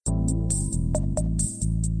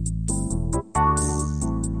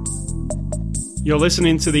You're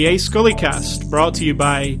listening to the A Scully Cast, brought to you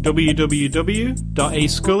by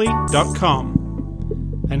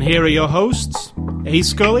www.ascully.com. And here are your hosts, A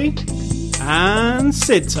Scully and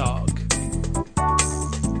Sid Talk.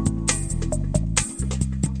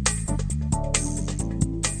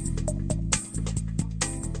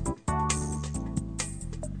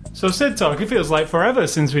 So Sid Talk, it feels like forever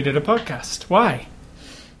since we did a podcast. Why?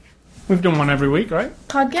 We've done one every week, right?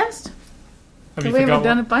 Podcast? Have Have you we ever forgot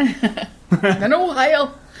done it by... in a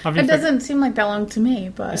while. It doesn't seem like that long to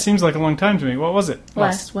me, but... It seems like a long time to me. What was it?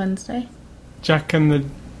 Last Wednesday. Jack and the...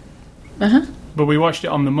 Uh-huh. But we watched it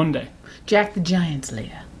on the Monday. Jack the Giant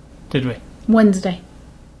Slayer. Did we? Wednesday.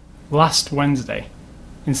 Last Wednesday.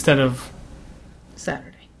 Instead of...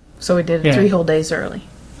 Saturday. So we did it 3 whole days early.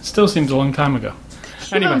 Still seems a long time ago.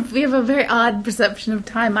 Anyway. We have a very odd perception of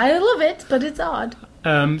time. I love it, but it's odd.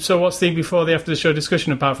 So what's the before the after the show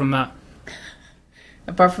discussion apart from that?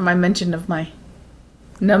 Apart from my mention of my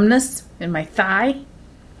numbness in my thigh.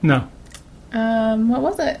 No. What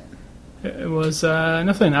was it? It was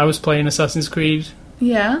nothing. I was playing Assassin's Creed.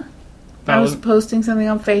 Yeah. I was posting something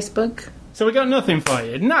on Facebook. So we got nothing for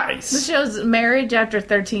you. Nice! The show's marriage after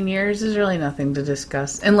 13 years. There's really nothing to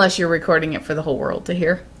discuss. Unless you're recording it for the whole world to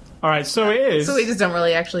hear. Alright, so it is... So we just don't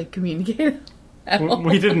really actually communicate at all.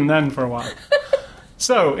 We didn't then for a while.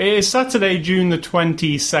 So, it is Saturday, June the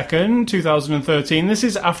 22nd, 2013. This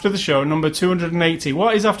is After the Show, number 280.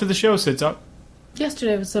 What is After the Show, Sidtok?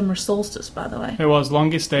 Yesterday was summer solstice, by the way. It was,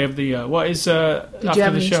 longest day of the year. What is After the Show? Did you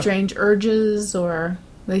have any strange urges, or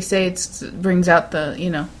they say it brings out the,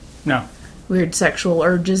 No. weird sexual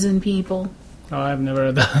urges in people? Oh, I've never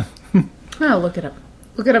heard that. Oh, look it up.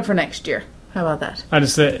 Look it up for next year. How about that? I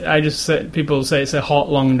just say, people say it's a hot,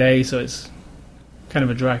 long day, so it's kind of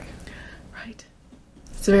a drag. Right.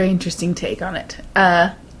 It's a very interesting take on it.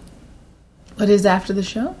 What is After the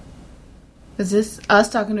Show? Is this us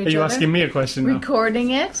talking to each other? Are you asking me a question now?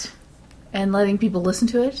 Recording it and letting people listen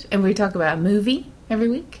to it, and we talk about a movie every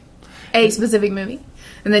week, a specific movie,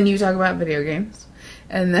 and then you talk about video games,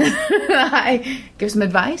 and then I give some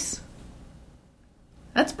advice.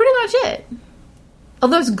 That's pretty much it.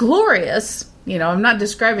 Although it's glorious, I'm not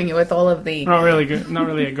describing it with all of the... Not really good. Not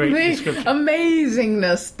really a great description.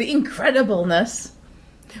 Amazingness, the incredibleness.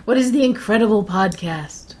 What is the incredible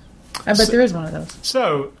podcast? I bet there is one of those.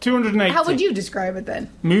 So, 280. How would you describe it then?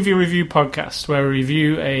 Movie review podcast, where we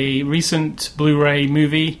review a recent Blu-ray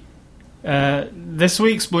movie. This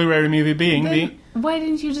week's Blu-ray movie being Why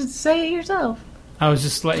didn't you just say it yourself? I was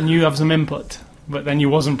just letting you have some input, but then you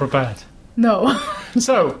wasn't prepared. No.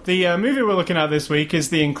 So, the movie we're looking at this week is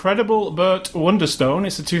The Incredible Burt Wonderstone.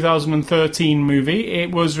 It's a 2013 movie.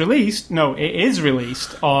 It is released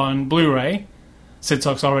on Blu-ray. Sid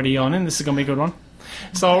Talk's already on, and this is going to be a good one.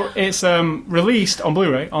 So, it's released on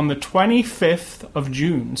Blu-ray on the 25th of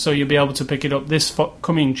June, so you'll be able to pick it up this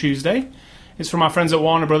coming Tuesday. It's from our friends at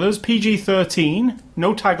Warner Brothers, PG-13.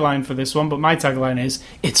 No tagline for this one, but my tagline is,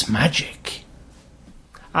 It's Magic.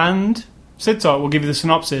 And... Sid Talk will give you the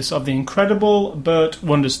synopsis of The Incredible Burt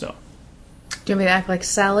Wonderstone. Do you want me to act like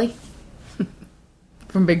Sally?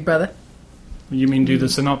 From Big Brother? You mean do the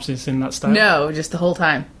synopsis in that style? No, just the whole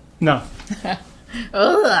time. No.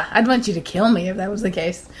 Ugh, I'd want you to kill me if that was the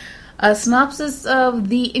case. A synopsis of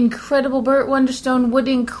The Incredible Burt Wonderstone would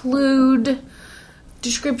include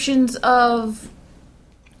descriptions of...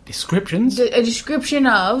 Descriptions? A description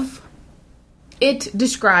of... It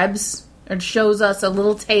describes, or shows us a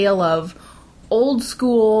little tale of old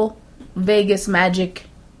school Vegas magic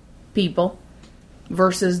people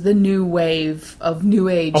versus the new wave of new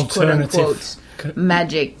age, quote-unquote,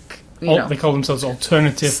 magic. They call themselves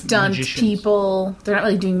alternative stunt magicians. People. They're not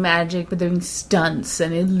really doing magic, but they're doing stunts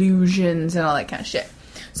and illusions and all that kind of shit.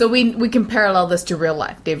 So we can parallel this to real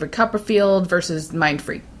life. David Copperfield versus Mind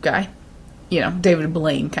Freak guy. David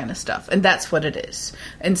Blaine kind of stuff. And that's what it is.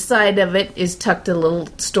 Inside of it is tucked a little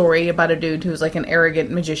story about a dude who's like an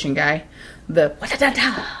arrogant magician guy.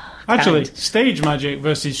 Actually, stage magic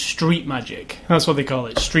versus street magic. That's what they call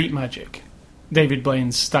it. Street magic. David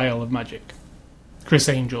Blaine's style of magic. Chris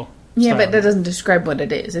Angel. Yeah, but that doesn't describe what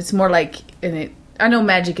it is. It's more like... I know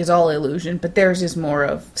magic is all illusion, but theirs is more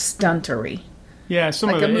of stuntery. Yeah, some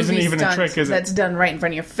of it isn't even a trick, is it? That's done right in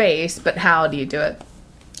front of your face, but how do you do it?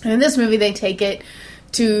 And in this movie, they take it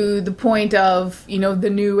to the point of, the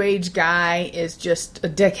new age guy is just a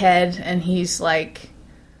dickhead, and he's like...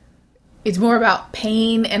 It's more about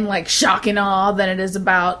pain and, like, shock and awe than it is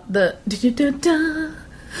about the...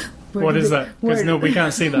 What is that? Because we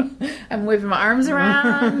can't see that. I'm waving my arms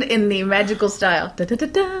around in the magical style.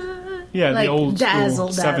 Yeah, like the old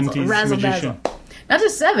dazzle, school 70s razzle magician. dazzle. Not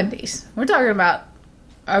just 70s. We're talking about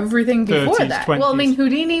everything before 30s, that. 20s. Well, I mean,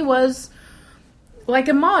 Houdini was like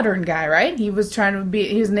a modern guy, right? He was trying to be.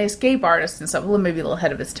 He was an escape artist and stuff. Well, maybe a little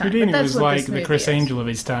ahead of his time. Houdini but that's was what like this the movie Chris is. Angel of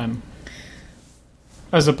his time,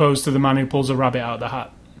 as opposed to the man who pulls a rabbit out of the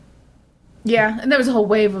hat. Yeah, and there was a whole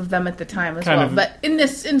wave of them at the time as Kind well. of. But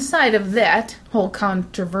inside of that whole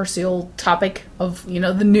controversial topic of, you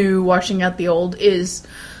know, the new washing out the old is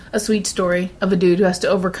a sweet story of a dude who has to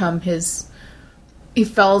overcome his... He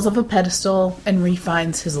falls off a pedestal and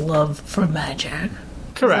refines his love for magic.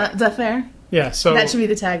 Correct. Is that fair? Yeah, so... That should be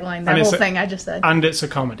the tagline, that and it's whole a- thing I just said. And it's a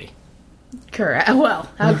comedy. Correct. Well,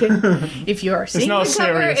 how can... if you are seeing not the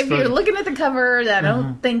cover, serious, if you're but- looking at the cover, I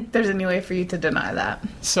don't think there's any way for you to deny that.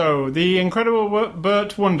 So, The Incredible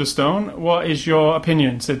Burt Wonderstone, what is your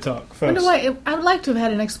opinion, Sid Talk, I first? wonder why... I would like to have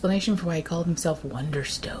had an explanation for why he called himself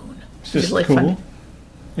Wonderstone. It's just really cool. funny.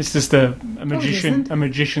 It's just a isn't.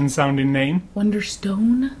 magician-sounding name.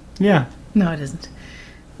 Wonderstone? Yeah. No, it isn't.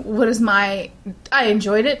 What is my... I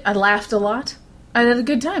enjoyed it. I laughed a lot. I had a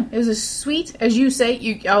good time. It was a sweet, as you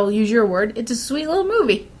say, I'll use your word, it's a sweet little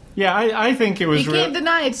movie. Yeah, I think it was You can't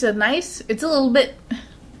deny it's a nice... It's a little bit...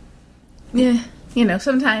 Yeah, you know,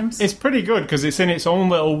 sometimes. It's pretty good because it's in its own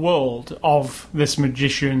little world of this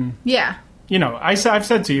magician. Yeah. You know, I've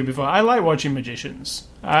said to you before, I like watching magicians.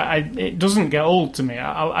 It doesn't get old to me.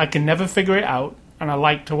 I can never figure it out, and I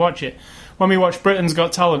like to watch it. When we watch Britain's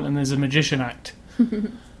Got Talent and there's a magician act,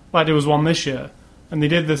 like there was one this year, and they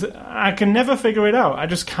did this, I can never figure it out. I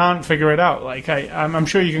just can't figure it out. Like I'm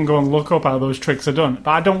sure you can go and look up how those tricks are done,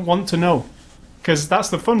 but I don't want to know because that's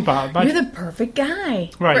the fun part. You're the perfect guy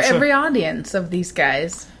Right, for so- every audience of these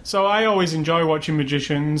guys. So I always enjoy watching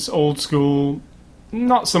magicians, old school,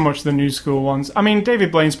 not so much the new school ones. I mean,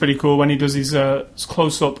 David Blaine's pretty cool when he does his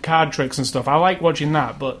close-up card tricks and stuff. I like watching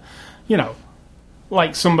that, but, you know,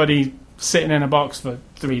 like somebody sitting in a box for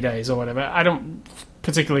 3 days or whatever, I don't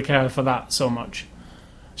particularly care for that so much.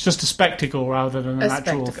 It's just a spectacle rather than an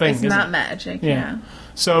actual thing, It's isn't not it? magic, Yeah. yeah.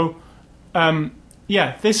 So,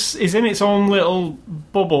 yeah, this is in its own little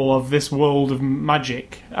bubble of this world of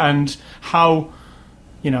magic and how,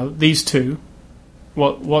 you know, these two,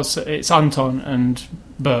 it's Anton and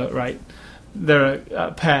Bert, right? They're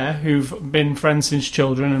a pair who've been friends since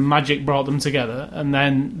children, and magic brought them together, and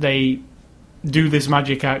then they do this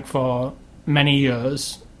magic act for many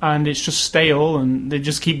years, and it's just stale, and they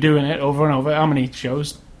just keep doing it over and over. How many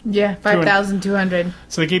shows? Yeah, 5,200.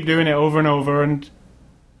 So they keep doing it over and over, and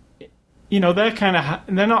you know they're kind of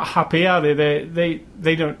they're not happy, are they?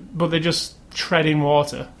 They don't, but they're just treading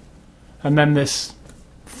water, and then this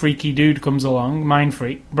freaky dude comes along, mind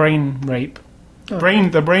freak, brain rape, Oh.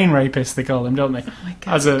 the brain rapist they call him, don't they? Oh my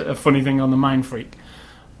God. As a funny thing on the mind freak,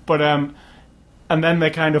 but and then they're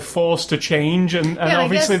kind of forced to change, and I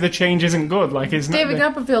obviously guess the change isn't good. Like it's David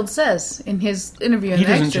not. Copperfield says in his interview in He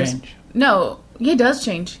the doesn't extras. change. No, he does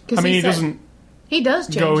change. I mean, he said- doesn't. He does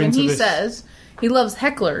change, go and into he this- says he loves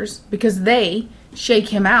hecklers because they shake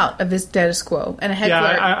him out of his status quo. And a heckler,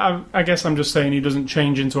 Yeah, I guess I'm just saying he doesn't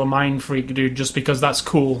change into a mind freak dude just because that's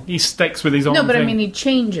cool. He sticks with his own no, but thing. I mean he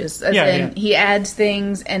changes, as Yeah, in yeah. he adds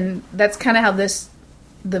things, and that's kind of how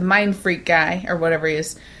the mind freak guy or whatever he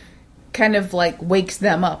is, kind of like wakes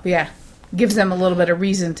them up. Yeah, gives them a little bit of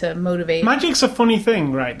reason to motivate. Magic's a funny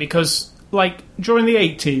thing, right? Because, like, during the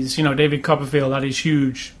 80s, you know, David Copperfield had his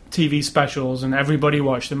huge TV specials and everybody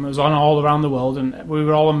watched them. It was on all around the world, and we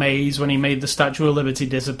were all amazed when he made the Statue of Liberty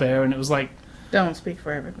disappear, and it was like, Don't speak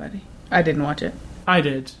for everybody. I didn't watch it. I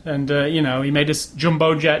did. And, you know, he made his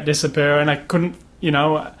jumbo jet disappear, and I couldn't, you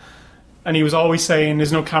know... And he was always saying,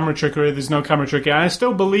 there's no camera trickery, there's no camera trickery. And I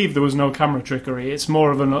still believe there was no camera trickery. It's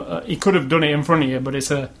more of an... he could have done it in front of you, but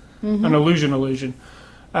it's an illusion.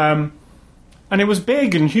 And it was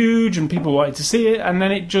big and huge, and people wanted to see it, and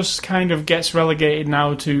then it just kind of gets relegated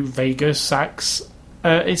now to Vegas, Saks.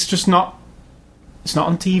 It's just not... It's not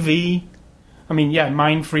on TV. I mean, yeah,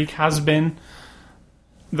 Mind Freak has been.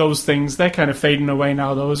 Those things, they're kind of fading away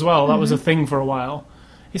now, though, as well. That was a thing for a while.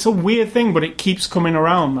 It's a weird thing, but it keeps coming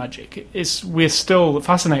around, magic. We're still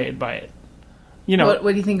fascinated by it. You know,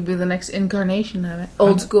 What do you think would be the next incarnation of it?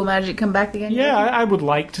 Old school magic come back again? yeah, I would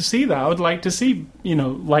like to see that. I would like to see, you know,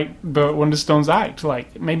 like Burt Wonderstone's act,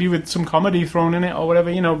 like maybe with some comedy thrown in it or whatever,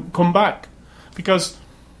 you know, come back. Because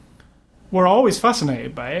we're always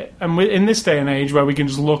fascinated by it. And in this day and age where we can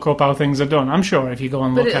just look up how things are done, I'm sure if you go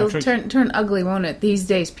and But look it'll at turn ugly, won't it? These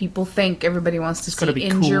days, people think everybody wants to gotta see be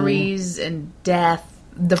cool. injuries and death,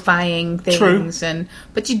 defying True. things,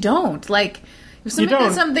 but you don't. Like, If somebody don't-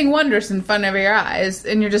 did something wondrous in front of your eyes,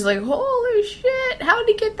 and you're just like, holy shit, how did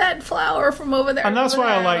he get that flower from over there? And that's over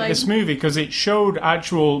why I there? like this movie, because it showed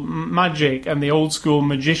actual magic and the old school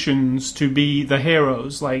magicians to be the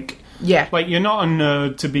heroes. Like you're not a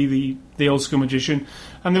nerd to be the old school magician.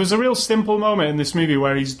 And there was a real simple moment in this movie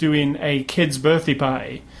where he's doing a kid's birthday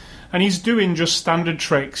party, and he's doing just standard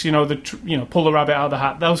tricks, pull the rabbit out of the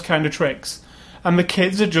hat, those kind of tricks. And the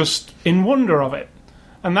kids are just in wonder of it.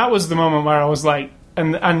 And that was the moment where I was like,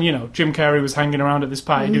 and Jim Carrey was hanging around at this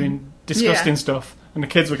party doing disgusting stuff, and the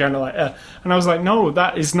kids were kind of like, and I was like, no,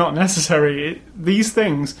 that is not necessary. These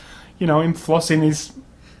things, him flossing his,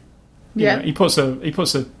 he puts a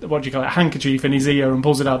what do you call it, handkerchief in his ear and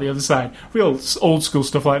pulls it out the other side. Real old school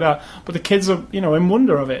stuff like that. But the kids are, in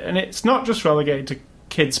wonder of it, and it's not just relegated to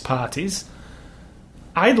kids' parties.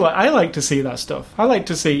 I like to see that stuff. I like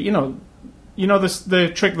to see,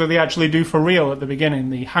 the trick that they actually do for real at the beginning,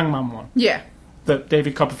 the hangman one. Yeah. That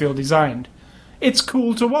David Copperfield designed. It's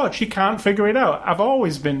cool to watch. You can't figure it out. I've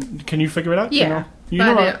always been... Can you figure it out? Yeah. You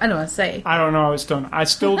know I don't want to say. I don't know how it's done. I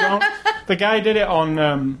still don't. The guy did it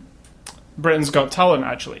on Britain's Got Talent,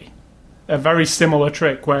 actually. A very similar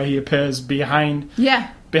trick where he appears behind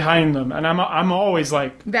them. And I'm always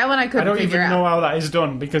like... That one I couldn't figure out. I don't even know how that is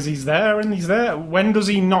done, because he's there and he's there. When is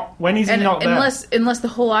he not there? Unless the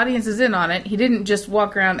whole audience is in on it, he didn't just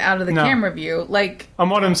walk around out of the camera view. And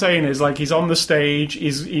what I'm saying is, he's on the stage,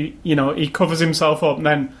 he covers himself up, and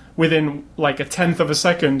then within, a tenth of a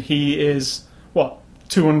second, he is,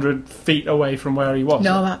 200 feet away from where he was?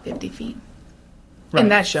 No, about 50 feet. Right. In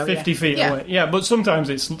that show, 50 feet away. Yeah, but sometimes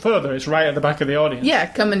it's further. It's right at the back of the audience. Yeah,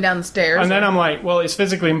 coming down the stairs. And then I'm like, well, it's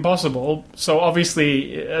physically impossible. So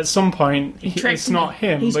obviously, at some point, it's not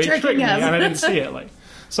him, but he tricked me, and I didn't see it.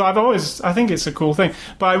 So I think it's a cool thing.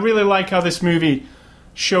 But I really like how this movie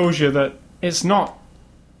shows you that it's not.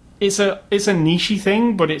 It's a nichey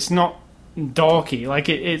thing, but it's not dorky.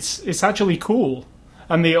 It's actually cool.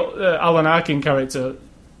 And the Alan Arkin character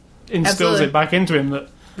instills it back into him that.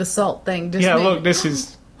 The salt thing. Look, this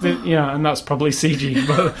is... and that's probably CG.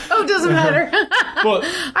 But, it doesn't matter. But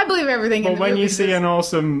I believe everything in the when you see an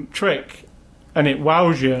awesome trick and it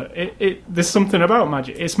wows you, there's something about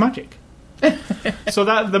magic. It's magic. So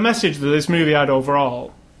that the message that this movie had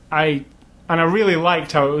overall, I really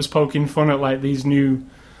liked how it was poking fun at these new...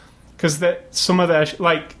 Because some of their...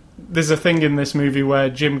 there's a thing in this movie where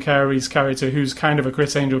Jim Carrey's character, who's kind of a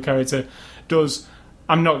Chris Angel character, does...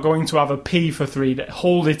 I'm not going to have a pee for 3 days.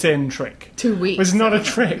 Hold it in trick. 2 weeks. It's not a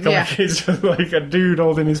trick. It's just a dude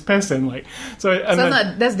holding his piss in.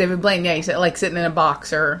 That's David Blaine. Yeah, he said sitting in a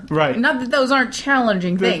box or... Right. Not that those aren't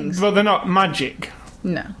challenging things. But they're not magic.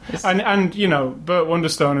 No. And Burt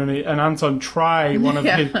Wonderstone and Anton try one of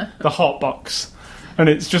the hot box. And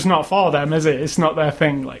it's just not for them, is it? It's not their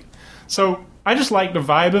thing. So I just liked the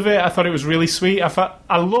vibe of it. I thought it was really sweet.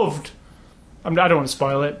 I loved... I don't want to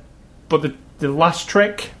spoil it, but the last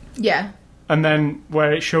trick, and then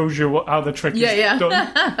where it shows you how the trick is done.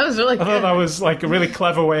 That was really good. I thought that was a really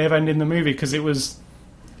clever way of ending the movie, because it was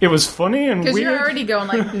funny and weird. Because you're already going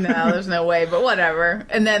no, there's no way, but whatever.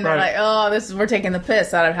 And then they're we're taking the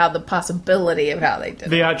piss out of how the possibility of how they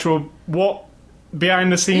did the actual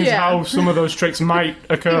behind the scenes how some of those tricks might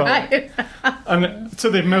occur, and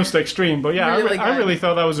to the most extreme. But I really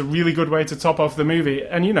thought that was a really good way to top off the movie,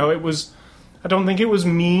 and it was. I don't think it was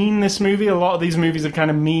mean, this movie. A lot of these movies are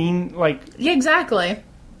kind of mean. Yeah, exactly.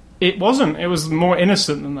 It wasn't. It was more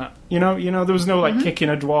innocent than that. There was no, kicking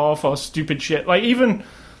a dwarf or stupid shit. Even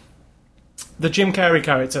the Jim Carrey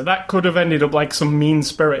character, that could have ended up some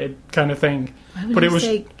mean-spirited kind of thing. Why would you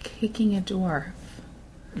say kicking a dwarf?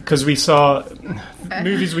 Because we saw...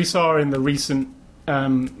 movies we saw in the recent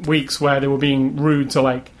weeks where they were being rude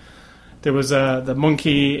to, there was the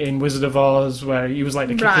monkey in Wizard of Oz where he was the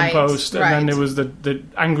kicking post, and then there was the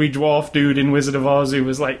angry dwarf dude in Wizard of Oz who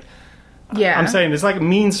was I'm saying there's a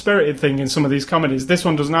mean-spirited thing in some of these comedies. This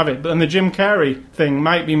one doesn't have it. And the Jim Carrey thing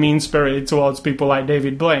might be mean-spirited towards people like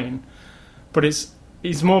David Blaine, but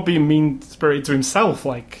he's more being mean-spirited to himself,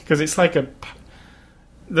 because it's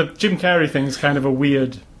the Jim Carrey thing is kind of a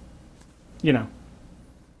weird,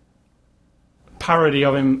 parody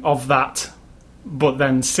of him, of that, but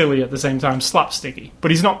then silly at the same time, slapsticky. But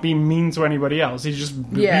he's not being mean to anybody else. He's just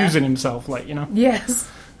abusing himself, Yes.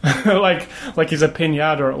 like he's a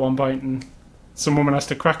pinata at one point, and some woman has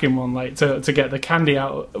to crack him one, to get the candy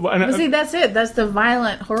out. And, see, that's it. That's the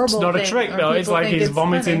violent, horrible thing. It's not a trick, though. It's he's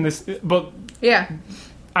vomiting this... But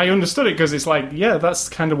I understood it, because it's that's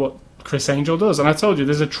kind of what Chris Angel does. And I told you,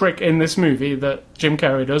 there's a trick in this movie that Jim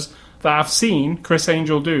Carrey does that I've seen Chris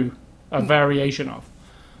Angel do a variation of.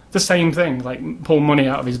 The same thing, pull money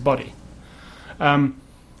out of his body.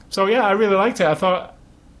 So yeah, I really liked it. I thought,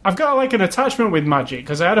 I've got like an attachment with magic,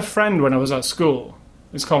 because I had a friend when I was at school.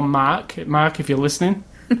 It's called Mark. Mark, if you're listening.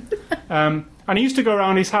 And he used to go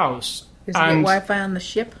around his house. Is there Wi-Fi on the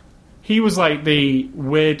ship? He was like the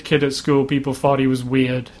weird kid at school. People thought he was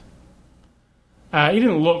weird. He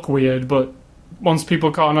didn't look weird, but once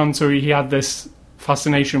people caught on to he had this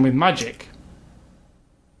fascination with magic.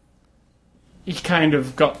 He kind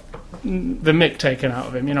of got the mick taken out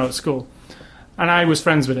of him, at school. And I was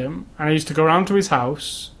friends with him, and I used to go around to his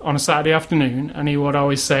house on a Saturday afternoon, and he would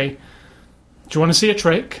always say, "Do you want to see a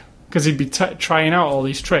trick?" Because he'd be trying out all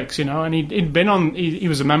these tricks, and he'd been on... He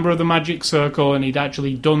was a member of the Magic Circle, and he'd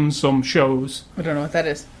actually done some shows. I don't know what that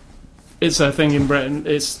is. It's a thing in Britain.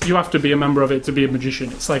 You have to be a member of it to be a magician.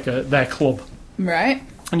 It's like their club. Right.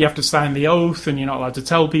 And you have to sign the oath, and you're not allowed to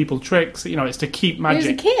tell people tricks. It's to keep magic.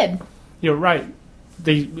 He was a kid. You're right.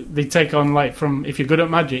 They take on, if you're good at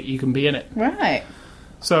magic, you can be in it. Right.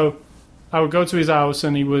 So I would go to his house,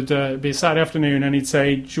 and he would be a Saturday afternoon, and he'd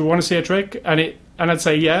say, "Do you want to see a trick?" And I'd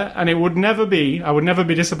say, "Yeah," and I would never be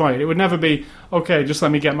disappointed. It would never be, "Okay, just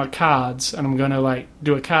let me get my cards, and I'm going to,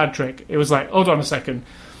 do a card trick." It was like, "Hold on a second."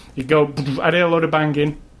 You'd go, I'd hear a load of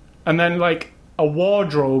banging, and then, a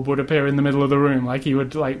wardrobe would appear in the middle of the room. He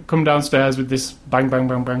would, come downstairs with this bang, bang,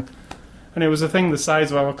 bang, bang. And it was a thing the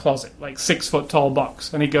size of our closet, 6-foot tall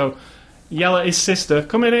box. And he'd go, yell at his sister,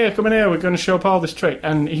 come in here, we're going to show Paul this trick."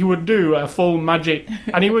 And he would do a full magic,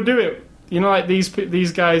 and he would do it,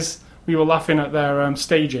 these guys... We were laughing at their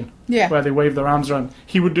staging, where they wave their arms around.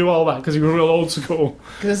 He would do all that because he was real old school.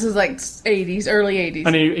 Because this is 80s, early 80s.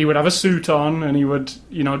 And he would have a suit on, and he would,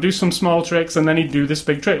 do some small tricks, and then he'd do this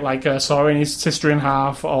big trick, like sawing his sister in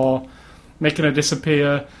half or making her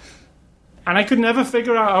disappear. And I could never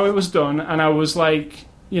figure out how it was done, and I was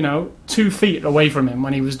 2 feet away from him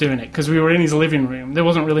when he was doing it, because we were in his living room. There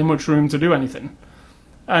wasn't really much room to do anything.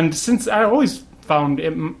 And since I always found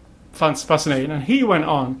it fascinating, and he went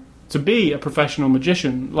on to be a professional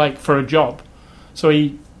magician, for a job. So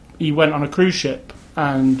he went on a cruise ship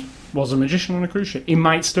and was a magician on a cruise ship. He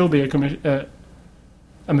might still be a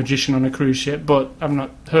magician on a cruise ship, but I've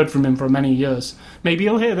not heard from him for many years. Maybe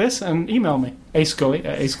he'll hear this and email me,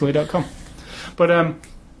 ascully@ascully.com. But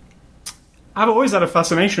I've always had a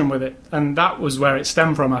fascination with it, and that was where it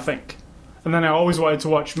stemmed from, I think. And then I always wanted to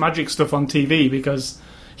watch magic stuff on TV, because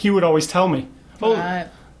he would always tell me,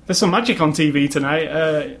 there's some magic on TV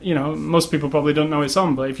tonight. Most people probably don't know it's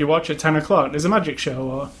on, but if you watch at 10 o'clock, there's a magic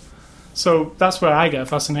show. So that's where I get a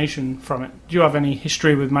fascination from it. Do you have any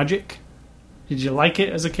history with magic? Did you like it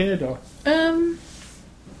as a kid, or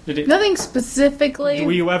nothing specifically?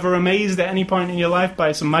 Were you ever amazed at any point in your life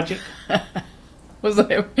by some magic?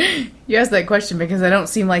 You asked that question because I don't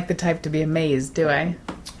seem like the type to be amazed, do I?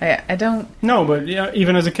 I don't... No, but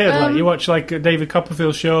even as a kid, you watch a David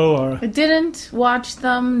Copperfield show, or... I didn't watch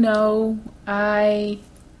them, no.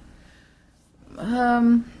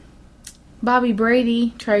 Bobby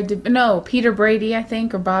Brady tried to... No, Peter Brady, I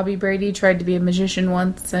think, or Bobby Brady tried to be a magician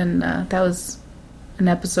once, and that was an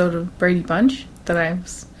episode of Brady Bunch that I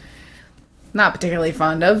was not particularly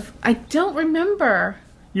fond of. I don't remember...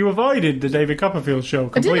 You avoided the David Copperfield show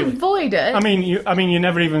completely. I didn't avoid it. I mean, you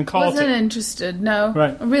never even caught it. Wasn't interested, no.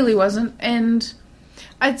 Right. I really wasn't. And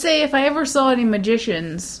I'd say if I ever saw any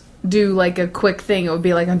magicians do, a quick thing, it would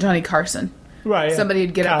be on Johnny Carson. Right, yeah. Somebody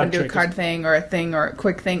would get up and do a card thing or a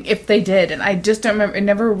quick thing, if they did. And I just don't remember. It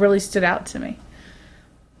never really stood out to me.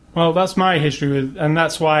 Well, that's my history with... And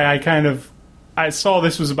that's why I saw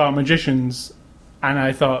this was about magicians, and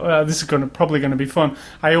I thought, well, this is probably going to be fun.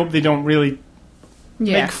 I hope they don't really...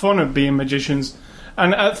 make fun of being magicians.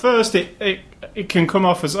 And at first it can come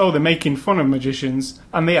off as, they're making fun of magicians,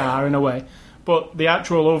 and they are in a way, but the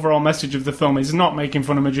actual overall message of the film is not making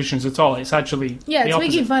fun of magicians at all. It's actually it's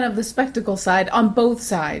making fun of the spectacle side on both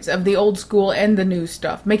sides of the old school and the new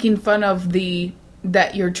stuff, making fun of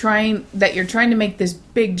that you're trying to make this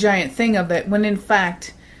big giant thing of it, when in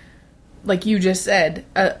fact, like you just said,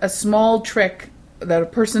 a small trick that a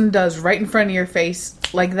person does right in front of your face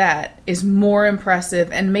like that is more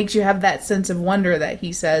impressive and makes you have that sense of wonder that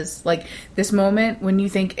he says, this moment when you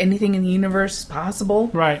think anything in the universe is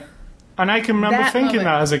possible. Right. And I can remember thinking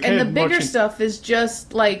that as a kid. And the bigger stuff is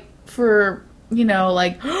just for,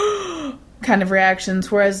 kind of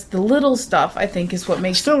reactions, whereas the little stuff, I think, is what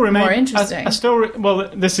makes it more interesting.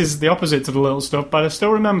 This is the opposite to the little stuff, but I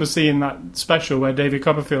still remember seeing that special where David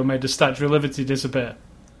Copperfield made the Statue of Liberty disappear.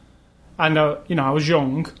 And, I was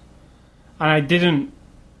young, and I didn't...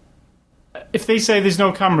 If they say there's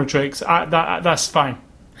no camera tricks, that's fine.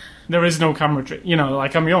 There is no camera trick.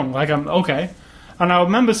 I'm young. I'm okay. And I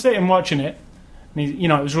remember sitting watching it, And he,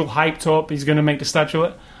 it was real hyped up. He's going to make the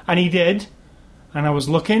statue, and he did. And I was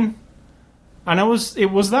looking, and it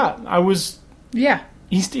was that. Yeah.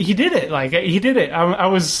 He did it. Like, he did it. I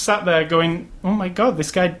was sat there going, oh my God,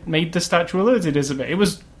 this guy made the Statue of Liberty disappear. It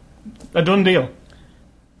was a done deal.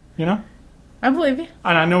 I believe you.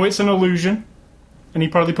 And I know it's an illusion, and he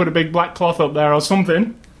probably put a big black cloth up there or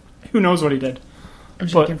something. Who knows what he did? I'm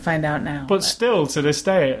sure you can find out now. But still, to this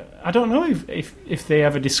day, I don't know if they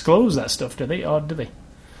ever disclose that stuff, do they? Or do they?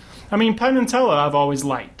 I mean, Penn and Teller I've always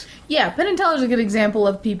liked. Yeah, Penn and Teller's a good example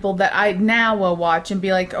of people that I now will watch and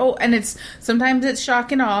be like, oh, and sometimes it's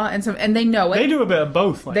shock and awe, and they know it. They do a bit of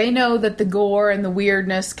both. They know that the gore and the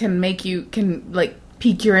weirdness can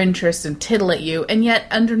pique your interest and tittle at you, and yet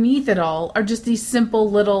underneath it all are just these simple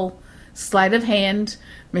little sleight of hand,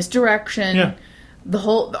 misdirection,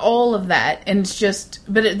 all of that, and it's just,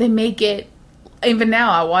 but they make it. Even now,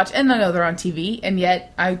 I watch, and I know they're on TV, and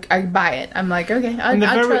yet I buy it. I'm like, okay, I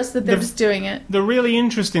trust that they're just doing it. The really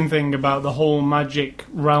interesting thing about the whole magic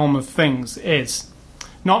realm of things is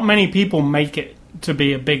not many people make it to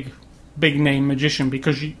be a big name magician,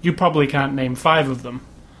 because you probably can't name 5 of them.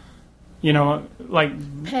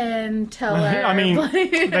 Like Penn, Teller. I mean,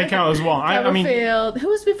 they count as one. Copperfield. Who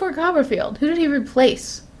was before Copperfield? Who did he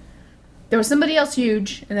replace? There was somebody else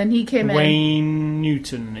huge, and then he came in. Wayne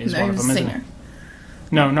Newton is one of them, isn't singer. he?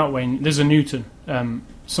 No, not Wayne. There's a Newton.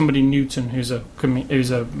 Somebody Newton who's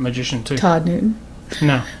a magician too. Todd Newton.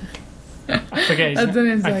 No. I forget his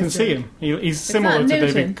name. I can see him. He's similar to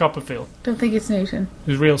David Copperfield. Don't think it's Newton.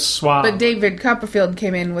 He's real suave. But David Copperfield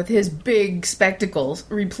came in with his big spectacles,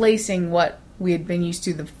 replacing what we had been used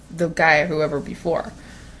to, the guy or whoever before.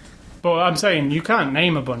 But I'm saying you can't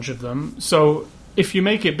name a bunch of them, so if you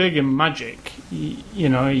make it big in magic,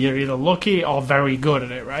 you're either lucky or very good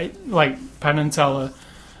at it, right? Like Penn and Teller.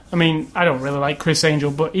 I mean, I don't really like Chris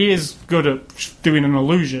Angel, but he is good at doing an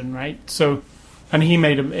illusion, right? So, and he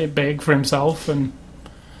made it big for himself, and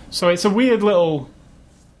so it's a weird little.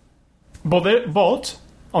 But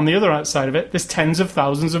on the other side of it, there's tens of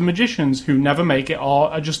thousands of magicians who never make it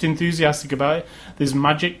or are just enthusiastic about it. There's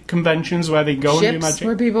magic conventions where they go and do magic.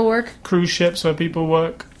 Where people work. Cruise ships where people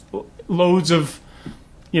work. Loads of,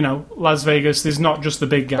 Las Vegas. There's not just the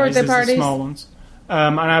big guys. Birthday there's parties. The small ones.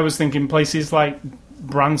 And I was thinking places like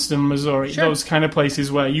Branson, Missouri. Sure. Those kind of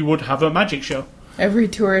places where you would have a magic show. Every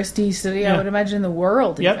touristy city, I would imagine, in the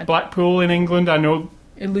world. Yeah, Blackpool in England. I know.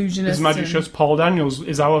 Illusionists. There's magic shows. Paul Daniels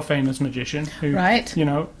is our famous magician. Who, right.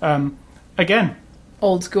 Again.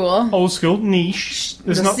 Old school, niche.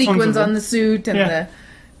 There's the not sequins tons of them. on the suit and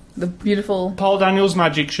the beautiful... Paul Daniels'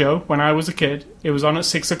 magic show, when I was a kid, it was on at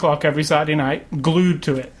 6 o'clock every Saturday night, glued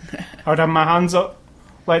to it. I would have my hands up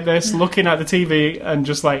like this, looking at the TV, and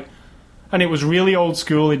just like... And it was really old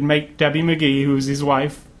school. He'd make Debbie McGee, who was his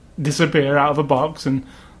wife, disappear out of a box and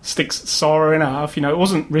saw her in half. It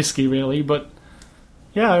wasn't risky, really, but...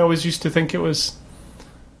 Yeah, I always used to think it was...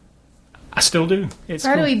 I still do.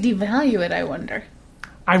 How do we devalue it, I wonder?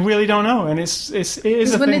 I really don't know, and it is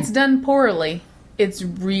a when thing. It's done poorly, it's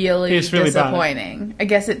really disappointing. Bad. I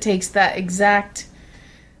guess it takes that exact...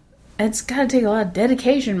 It's got to take a lot of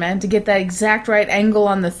dedication, man, to get that exact right angle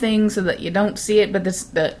on the thing so that you don't see it, but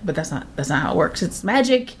that's not how it works. It's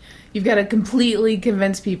magic. You've got to completely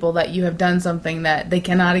convince people that you have done something that they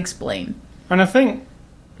cannot explain. And I think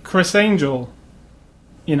Chris Angel,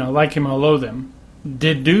 like him or loathe him,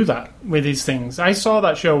 did do that with his things. I saw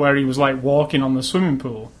that show where he was like walking on the swimming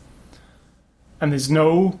pool, and there's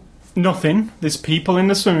nothing. There's people in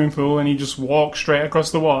the swimming pool, and he just walks straight across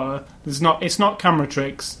the water. It's not camera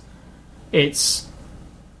tricks. It's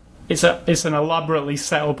an elaborately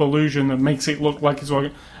set up illusion that makes it look like he's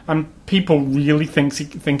walking, and people really think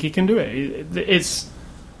he can do it.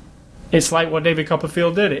 It's like what David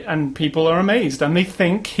Copperfield did, and people are amazed, and they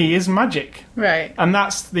think he is magic. Right. And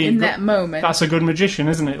that's that moment. That's a good magician,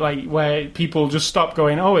 isn't it? Like, where people just stop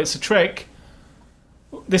going, oh, it's a trick.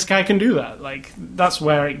 This guy can do that. Like, that's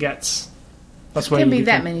where it gets... That's where there can't be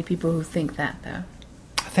that many people who think that, though.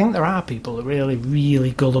 I think there are people, really,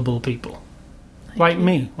 really gullible people. Like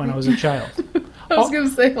me, when I was a child. I was going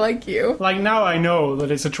to say, like you. Like, now I know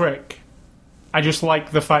that it's a trick. I just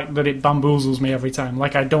like the fact that it bamboozles me every time.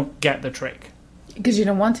 Like, I don't get the trick. Because you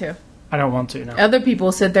don't want to. I don't want to, no. Other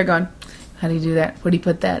people sit there going, how do you do that? Where do you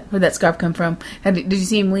put that? Where'd that scarf come from? Did you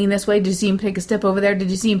see him lean this way? Did you see him take a step over there? Did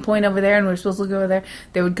you see him point over there and we're supposed to look over there?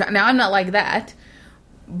 Now, I'm not like that,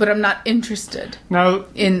 but I'm not interested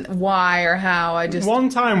in why or how. One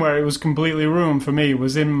time where it was completely ruined for me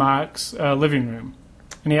was in Mark's living room.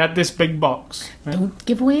 and he had this big box. Right? Don't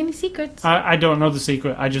give away any secrets. I don't know the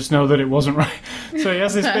secret. I just know that it wasn't right. So he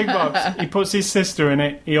has this big box. He puts his sister in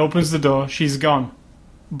it. He opens the door. She's gone.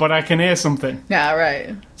 But I can hear something. Yeah,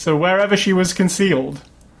 right. So wherever she was concealed,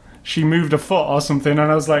 she moved a foot or something,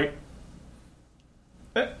 and I was like,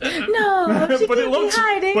 No, she but can't be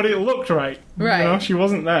hiding. it looked right. Right. You know, she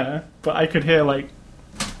wasn't there, but I could hear like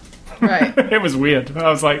Right. it was weird. I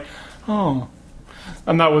was like, oh,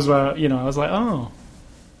 and that was where I was like, oh.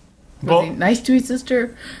 Was he nice to his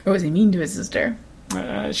sister, or was he mean to his sister?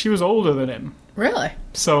 She was older than him, Really?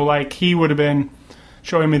 so like he would have been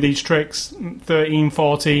showing me these tricks 13,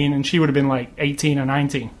 14, and she would have been like 18 or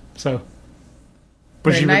 19. So, but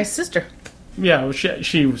Very she nice sister. yeah, well,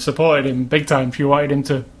 she supported him big time. She wanted him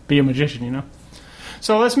to be a magician, you know.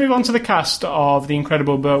 So let's move on to the cast of The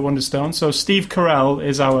Incredible Burt Wonderstone. So Steve Carell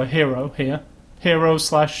is our hero here. Hero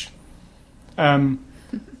slash...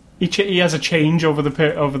 he has a change over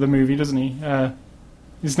the movie, doesn't he?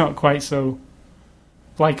 He's not quite so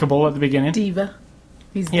likable at the beginning. Diva.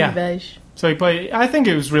 He's Yeah. diva-ish. So he played... I think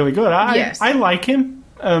it was really good. Yes. I like him.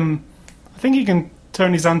 I think he can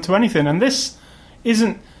turn his hand to anything. And this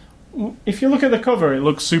isn't... If you look at the cover, it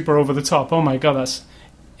looks super over the top. Oh my god, that's...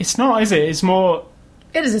 It's not, is it? It's more...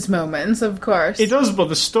 It has its moments, of course. It does, but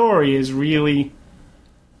the story is really...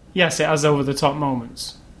 Yes, it has over the top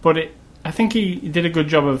moments. But I think he did a good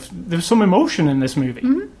job of... There's some emotion in this movie.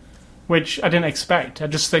 Mm-hmm. Which I didn't expect. I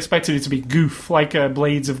just expected it to be goof, like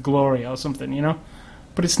Blades of Glory or something, you know?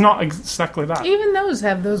 But it's not exactly that. Even those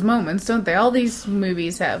have those moments, don't they? All these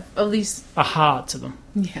movies have at least A heart to them.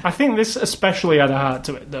 Yeah. I think this especially had a heart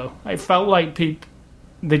to it, though. It felt like they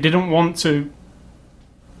didn't want to,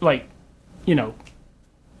 like, you know,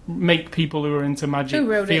 make people who are into magic Who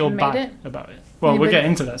wrote it feel and made bad it? about it. Well, we'll Anybody? get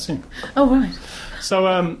into that soon. Oh right. So,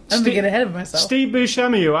 I'm gonna get ahead of myself. Steve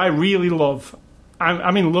Buscemi, who I really love.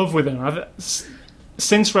 I'm in love with him.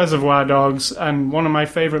 Since Reservoir Dogs and one of my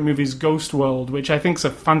favourite movies, Ghost World, which I think is a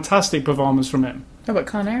fantastic performance from him. How about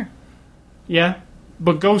Con Air? Yeah,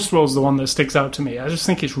 but Ghost World's the one that sticks out to me. I just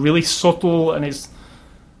think it's really subtle and it's...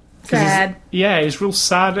 'cause Sad. it's real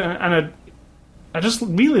sad and I just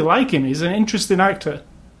really like him. He's an interesting actor.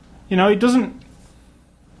 You know, he doesn't...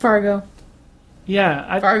 Fargo.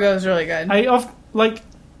 Yeah, Fargo's really good.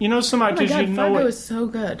 you know, some oh my actors god, you know Fargo what... is so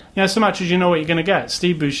good. Yeah, some actors you know what you're going to get.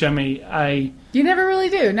 Steve Buscemi, You never really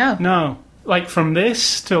do, no. No. Like, from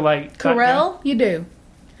this to, like... that guy- Carell, you do.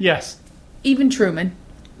 Yes. Even Truman,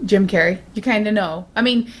 Jim Carrey, you kind of know. I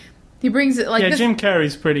mean, he brings it like Yeah, this, Jim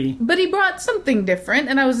Carrey's pretty... but he brought something different,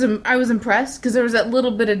 and I was impressed because there was that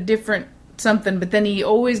little bit of different something. But then he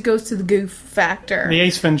always goes to the goof factor. The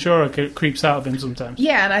Ace Ventura creeps out of him sometimes.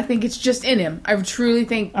 Yeah, and I think it's just in him. I truly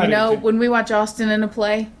think, I do too. when we watch Austin in a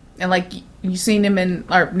play, and like you've seen him in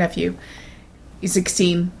our nephew, he's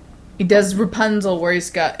 16. He does Rapunzel where he's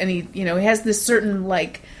got, and he has this certain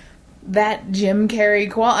like that Jim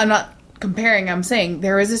Carrey I'm not comparing. I'm saying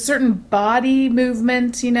there is a certain body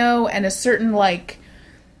movement, and a certain like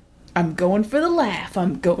I'm going for the laugh.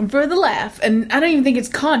 I'm going for the laugh, and I don't even think it's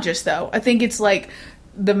conscious though. I think it's like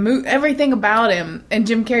everything about him, and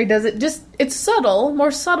Jim Carrey does it. Just it's subtle,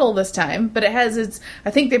 more subtle this time, but it has its. I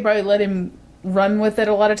think they probably let him run with it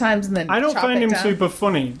a lot of times, and then I don't chop find it him down. super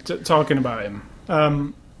funny talking about him.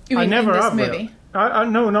 You I mean never in this have. movie? Really. I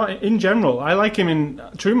no, not in general. I like him in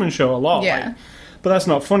Truman Show a lot. Yeah. like, but that's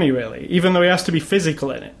not funny, really. Even though he has to be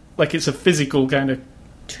physical in it, like it's a physical kind of.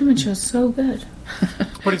 Truman Show's so good.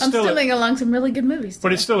 But it's I'm still. still thinking along some really good movies.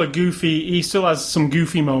 But it's still a goofy. He still has some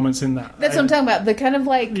goofy moments in that. That's what I'm talking about. The kind of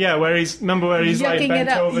like Yeah, where he's like yucking bent it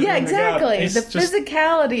up. over. Yeah, doing the gab. exactly. It's The just-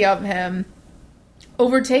 physicality of him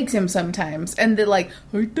overtakes him sometimes, and the like,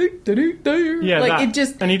 Yeah, like that. it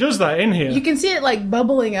just. And he does that in here. You can see it like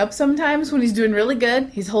bubbling up sometimes when he's doing really good.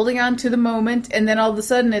 He's holding on to the moment, and then all of a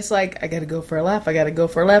sudden it's like, I gotta go for a laugh. I gotta go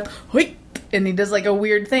for a laugh. Hoik! And he does like a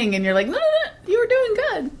weird thing, and you're like, no, you were doing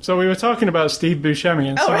good. So we were talking about Steve Buscemi,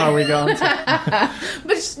 and somehow right. we got onto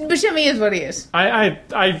But Buscemi is what he is.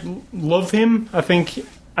 I love him. I think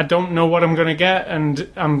I don't know what I'm going to get, and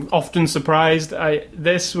I'm often surprised.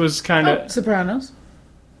 This was kind of Sopranos.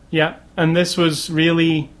 yeah, and this was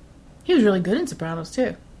really He was really good in Sopranos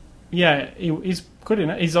too. yeah. He's good in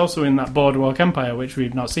it. He's also in that Boardwalk Empire, which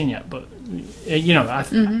we've not seen yet, but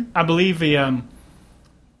I believe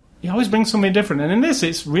he always brings something different, and in this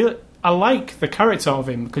it's really I like the character of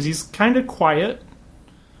him because he's kind of quiet.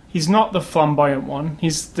 He's not the flamboyant one.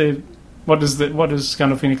 He's the what does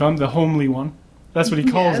Gandolfini call him? The homely one. That's what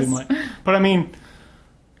he calls Yes. him. Like, but I mean,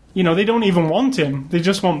 they don't even want him. They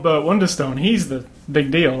just want Burt Wonderstone. He's the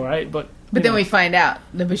big deal, right? But But then we find out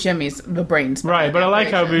the Buscemi's the brains. right. But I like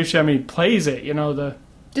how operation. Buscemi plays it.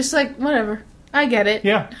 Just like, whatever. I get it.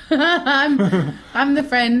 Yeah. I'm the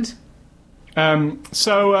friend.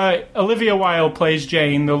 So Olivia Wilde plays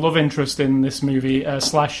Jane, the love interest in this movie,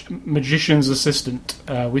 / magician's assistant.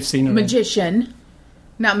 We've seen her. Magician.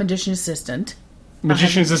 Not magician assistant.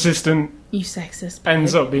 Magician's assistant You sexist.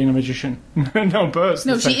 ends up being a magician. No, Bert's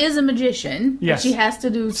No, the same. she is a magician. Yes. But she has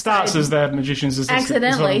to do... Starts as their magician's assistant.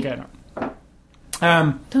 Accidentally. Is what I'm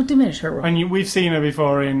getting at. Don't diminish her role. And we've seen her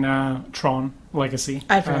before in Tron Legacy.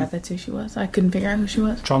 I forgot that's who she was. I couldn't figure out who she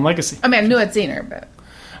was. Tron Legacy. I mean, I knew I'd seen her, but...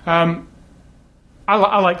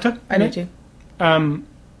 I liked her. I do too.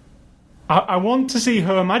 I want to see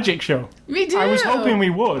her magic show. Me too. I was hoping we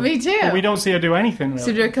would. Me too. But we don't see her do anything, really.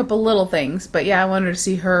 So do a couple little things, but yeah, I wanted to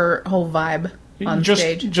see her whole vibe on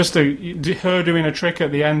stage. Just her doing a trick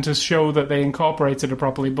at the end to show that they incorporated her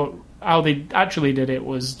properly, but how they actually did it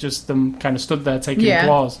was just them kind of stood there taking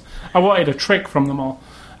applause. I wanted a trick from them all.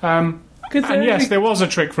 And yes, there was a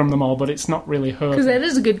trick from them all, but it's not really her. Because that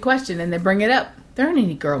is a good question, and they bring it up. There aren't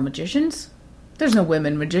any girl magicians. There's no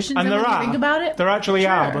women magicians. And there when you are. Think about it. There actually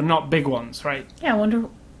are, Sure. but not big ones, right? Yeah, I wonder.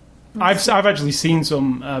 I've actually seen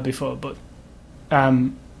some before, but I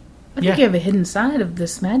think you have a hidden side of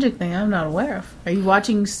this magic thing I'm not aware of. Are you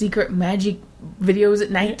watching secret magic videos at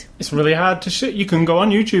night? it's really hard to shoot. You can go on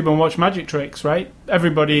YouTube and watch magic tricks, right?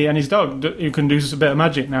 Everybody and his dog who can do a bit of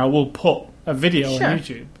magic now will put a video Sure. on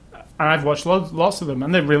YouTube. And I've watched lots of them,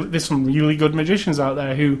 and there's some really good magicians out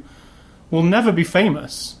there who will never be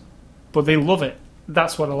famous, but they love it.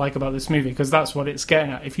 That's what I like about this movie, because that's what it's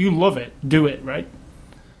getting at. If you love it, do it, right?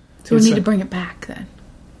 So we need to bring it back then.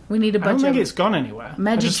 We need a I don't bunch think of it's gone anywhere.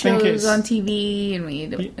 magic I just think shows on TV, and we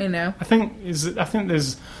need to, I think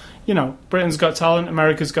there's, Britain's Got Talent,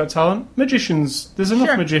 America's Got Talent. Magicians, there's enough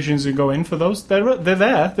Sure. magicians who go in for those. They're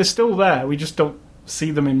there. They're still there. We just don't see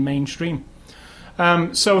them in mainstream.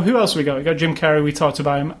 So who else we got? We got Jim Carrey. We talked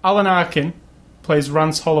about him. Alan Arkin plays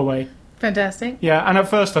Rance Holloway. Fantastic. Yeah, and at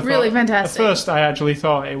first I thought... Really fantastic. At first I actually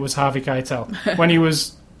thought it was Harvey Keitel. When he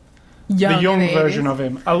was the young in the version 80s. of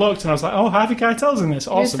him. I looked and I was like, oh, Harvey Keitel's in this.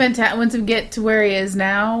 He was Awesome. fantastic. Once we get to where he is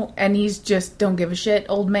now, and he's just don't give a shit,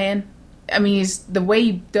 old man. I mean, he's the way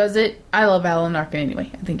he does it. I love Alan Arkin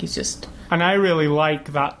anyway. I think he's just... And I really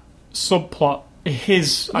like that subplot,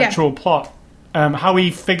 his actual plot, how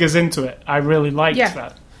he figures into it. I really liked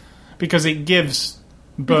that. Because it gives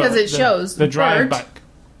Bert Because it shows the drive Bert back.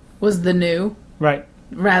 was the new Right.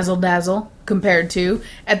 razzle dazzle compared to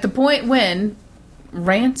at the point when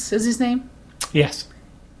Rance is his name. Yes.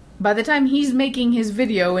 By the time he's making his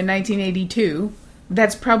video in 1982,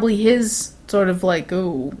 that's probably his sort of like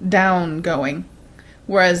down going,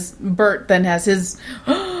 whereas Bert then has his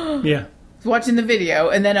Yeah. watching the video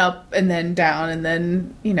and then up and then down and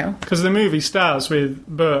then Because the movie starts with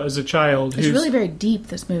Bert as a child. it's really very deep.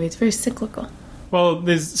 This movie, it's very cyclical. Well,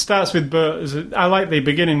 starts with Bert I like the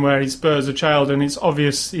beginning where he's Bert as a child, and it's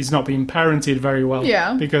obvious he's not being parented very well.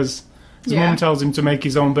 Yeah. Because his mum tells him to make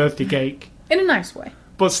his own birthday cake. In a nice way.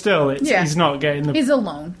 But still, he's not getting the... He's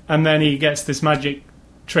alone. And then he gets this magic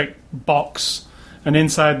trick box, and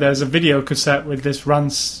inside there's a video cassette with this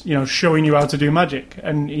Rance, showing you how to do magic.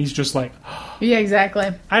 And he's just like... Yeah,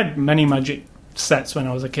 exactly. I had many magic sets when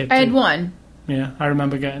I was a kid, I too. had one. Yeah, I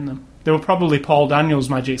remember getting them. They were probably Paul Daniels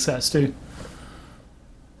magic sets, too.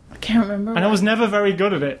 I can't remember. And I was never very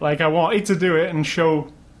good at it. Like, I wanted to do it and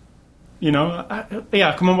show...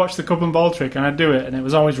 come and watch the cup and ball trick, and I'd do it, and it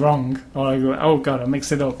was always wrong. Or I go, oh god, I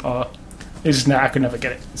mixed it up, or I could never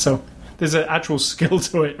get it. So there's an actual skill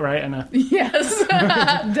to it, right? And Yes,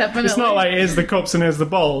 definitely. it's not like here's the cups and here's the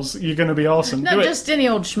balls. You're going to be awesome. Not do just any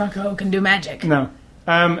old schmucko who can do magic. it. No.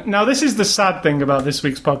 Now this is the sad thing about this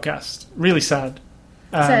week's podcast. Really sad.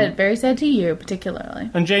 Very sad to you,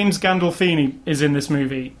 particularly. And James Gandolfini is in this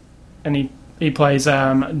movie, and he plays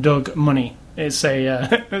Doug Money. It's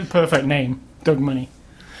a perfect name, Doug Money.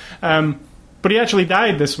 But he actually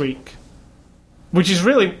died this week, which is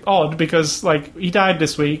really odd because, he died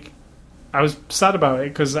this week. I was sad about it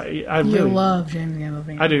because I You really love James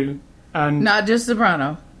Gandolfini. I do, and Not just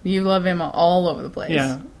Soprano. You love him all over the place.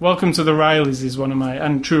 yeah. Welcome to the Rileys is one of my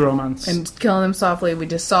and True Romance. And Killing Them Softly, we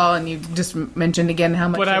just saw, and you just mentioned again how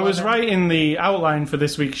much. But you I love was him. writing the outline for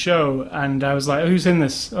this week's show, and I was like, "Who's in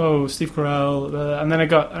this?" Oh, Steve Carell. And then I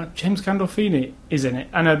got James Gandolfini is in it,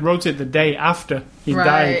 and I wrote it the day after he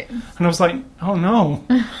Right. died, and I was like, "Oh no,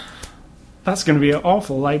 that's going to be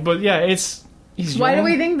awful." But yeah, he's Why do young.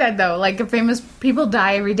 we think that though? Like, famous people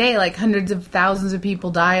die every day. Like hundreds of thousands of people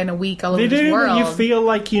die in a week all over They this do. world. You feel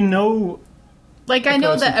like you know. Like, I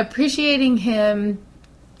know person. that appreciating him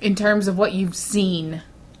in terms of what you've seen,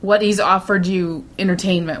 what he's offered you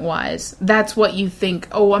entertainment wise, that's what you think.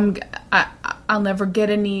 Oh, I'll never get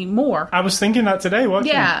any more. I was thinking that today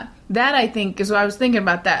watching. Yeah, that I think is what I was thinking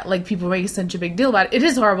about that. Like, people make such a big deal about it. It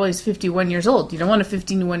is horrible. He's 51 years old. You don't want a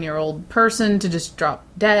 51-year-old person to just drop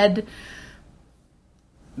dead.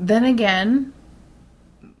 Then again,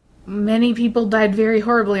 many people died very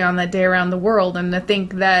horribly on that day around the world, and I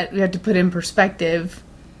think that we have to put in perspective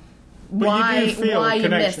why you do feel a you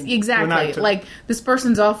miss. connection. Exactly. Like, this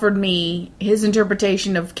person's offered me his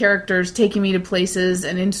interpretation of characters taking me to places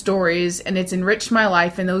and in stories, and it's enriched my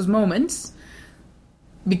life in those moments.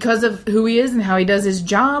 Because of who he is and how he does his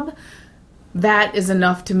job, that is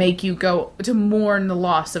enough to make you go to mourn the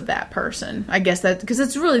loss of that person. I guess that because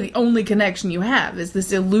it's really the only connection you have is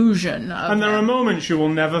this illusion of And there him. are moments you will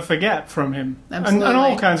never forget from him. Absolutely. And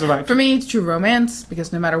all kinds of actors. For me, it's True Romance,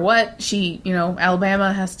 because no matter what, she,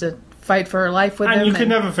 Alabama has to fight for her life with him. And you can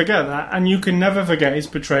never forget that. And you can never forget his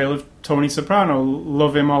portrayal of Tony Soprano.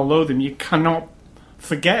 Love him or loathe him. You cannot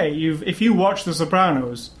forget it. If you watch The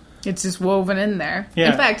Sopranos... It's just woven in there.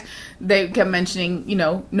 Yeah. In fact, they kept mentioning,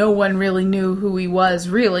 no one really knew who he was,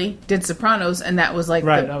 really, did Sopranos, and that was like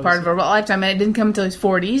Right, part of our lifetime. And it didn't come until his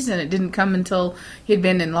 40s, and it didn't come until he'd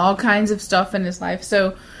been in all kinds of stuff in his life.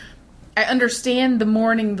 So I understand the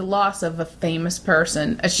mourning the loss of a famous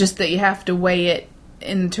person. It's just that you have to weigh it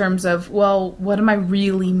in terms of, well, what am I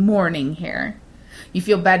really mourning here? You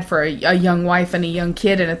feel bad for a young wife and a young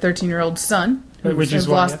kid and a 13-year-old son who have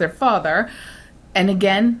lost their father. And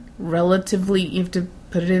again, relatively, you have to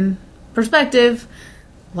put it in perspective.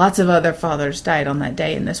 Lots of other fathers died on that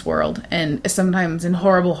day in this world, and sometimes in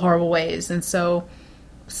horrible, horrible ways. And so,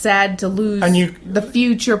 sad to lose the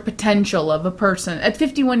future potential of a person. At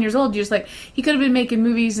 51 years old, you're just like, he could have been making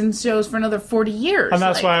movies and shows for another 40 years. And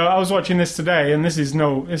that's why I was watching this today, and this is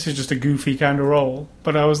just a goofy kind of role.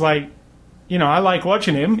 But I was like, I like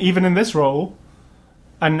watching him, even in this role,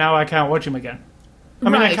 and now I can't watch him again. I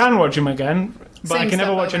mean, I can watch him again, but I can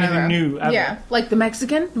never watch anything new ever. Yeah, like The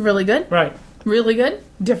Mexican, really good. Right. Really good.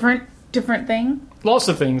 Different thing. Lots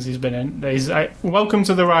of things he's been in. Welcome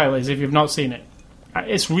to the Rileys, if you've not seen it.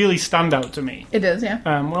 It's really standout to me. It is, yeah.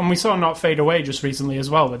 And we saw Not Fade Away just recently as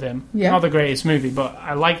well with him. Yeah. Not the greatest movie, but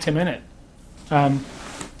I liked him in it.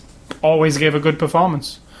 Always gave a good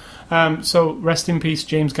performance. So, rest in peace,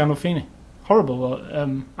 James Gandolfini.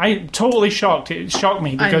 Horrible. I totally shocked. It shocked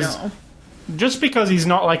me because... I know. Just because he's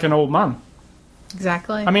not like an old man.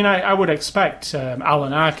 Exactly. I mean, I would expect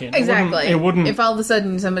Alan Arkin. Exactly. It wouldn't. If all of a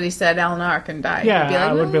sudden somebody said Alan Arkin died, Yeah, you'd be like,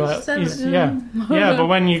 I would be like, yeah. But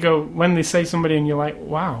when they say somebody and you're like,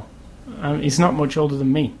 wow, he's not much older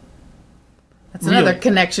than me. That's another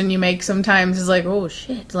connection you make sometimes. Is like, oh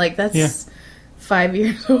shit, like that's 5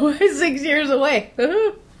 years away, 6 years away.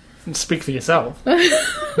 Speak for yourself.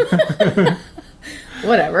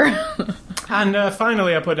 Whatever. And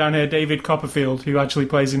finally, I put down here David Copperfield, who actually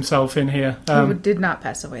plays himself in here. Who did not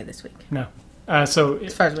pass away this week. No. So,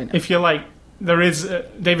 as far as we know. If you're like, there is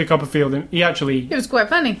David Copperfield, and he was quite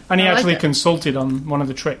funny. And he actually consulted on one of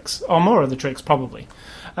the tricks, or more of the tricks, probably.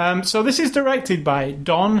 So this is directed by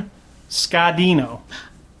Don Scardino.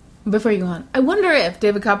 Before you go on, I wonder if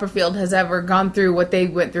David Copperfield has ever gone through what they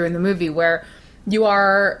went through in the movie, where you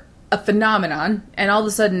are a phenomenon, and all of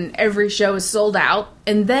a sudden every show is sold out,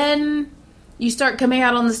 and then you start coming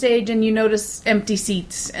out on the stage and you notice empty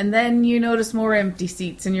seats, and then you notice more empty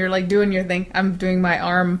seats, and you're like doing your thing. I'm doing my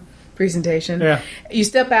arm presentation. Yeah. You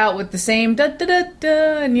step out with the same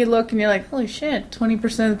da-da-da-da, and you look and you're like, holy shit, 20%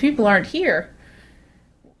 of the people aren't here.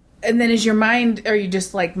 And then are you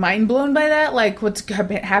just like mind blown by that? Like, what's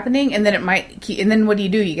happening? And then and then what do?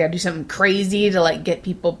 You gotta do something crazy to like get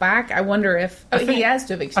people back? I wonder if he has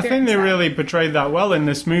to have experienced I think they that. really portrayed that well in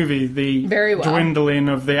this movie, the Very well. dwindling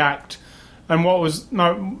of the act. And what was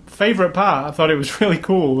my favourite part, I thought it was really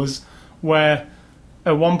cool, was where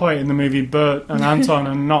at one point in the movie, Bert and Anton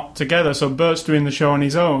are not together, so Bert's doing the show on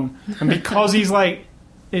his own. And because he's like,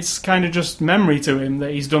 it's kind of just memory to him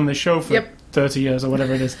that he's done this show for 30 years or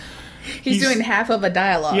whatever it is. He's doing half of a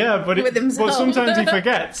dialogue with himself. But sometimes he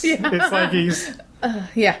forgets. It's like he's...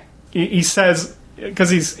 He says, because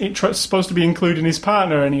he's supposed to be including his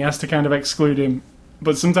partner and he has to kind of exclude him.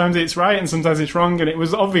 But sometimes it's right and sometimes it's wrong, and it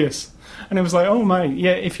was obvious. And it was like, oh my,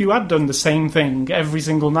 if you had done the same thing every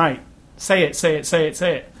single night, say it,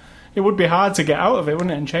 it would be hard to get out of it,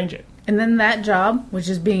 wouldn't it, and change it. And then that job, which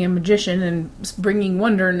is being a magician and bringing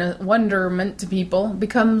wonderment to people,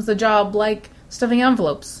 becomes a job like stuffing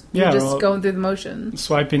envelopes. You're just going through the motions.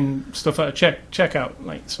 Swiping stuff at a checkout,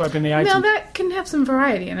 like swiping the items. Now that can have some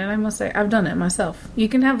variety in it, I must say. I've done it myself. You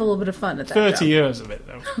can have a little bit of fun at that 30 job. years of it,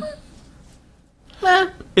 though.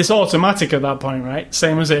 It's automatic at that point, right?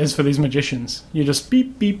 Same as it is for these magicians. You just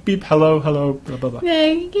beep, beep, beep, hello, hello, blah, blah, blah.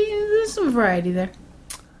 Yeah, there's some variety there.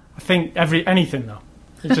 I think anything, though.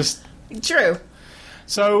 It's just... True.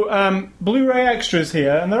 So, Blu-ray extras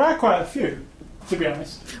here, and there are quite a few, to be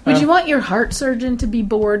honest. Would you want your heart surgeon to be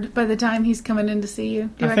bored by the time he's coming in to see you?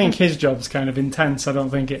 I think his job's kind of intense. I don't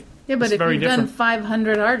think it... Yeah, but it's if very you've different. done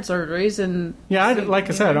 500 heart surgeries and... Yeah, like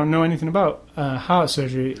I said, I don't know anything about heart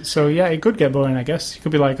surgery. So, yeah, it could get boring, I guess. You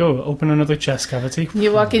could be like, oh, open another chest cavity.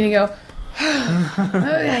 You walk in and you go...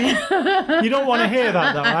 okay. You don't want to hear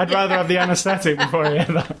that, though. I'd rather have the anaesthetic before I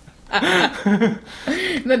hear that.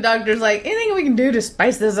 The doctor's like, anything we can do to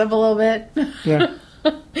spice this up a little bit? Yeah.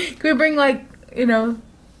 Can we bring, like, you know...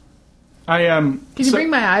 Can Can you bring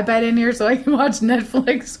my iPad in here so I can watch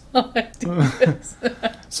Netflix while I do this?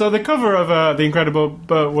 So the cover of The Incredible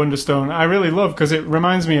Burt Wonderstone, I really love because it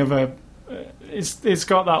reminds me of a... It's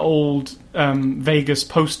got that old Vegas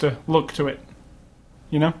poster look to it.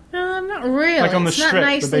 You know? Not really. Like on the it's strip, not the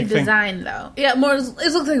nicely big thing. designed, though. Yeah, more. It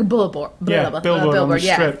looks like a billboard. Billboard on the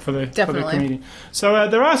strip for the comedian. So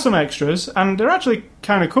there are some extras, and they're actually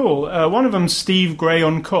kind of cool. One of them's Steve Gray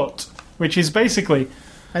Uncut, which is basically...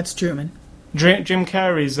 That's Truman. Jim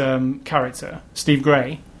Carrey's character, Steve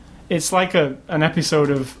Gray. It's like an episode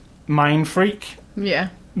of Mind Freak, Yeah.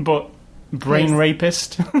 but Brain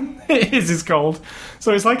Rapist is called.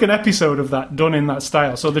 So it's like an episode of that done in that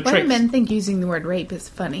style. So the Why do tricks... men think using the word rape is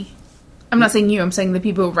funny? I'm not saying you. I'm saying the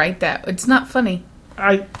people who write that. It's not funny.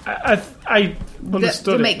 I understood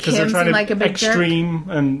to it make because they're him trying seem to like a big extreme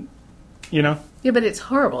and, you know... Yeah, but it's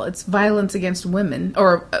horrible. It's violence against women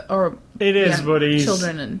or It is, yeah, but he's...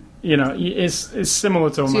 children and... You know, it's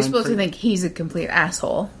similar to a So you're Mind supposed Freak. to think he's a complete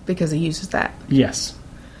asshole because he uses that. Yes.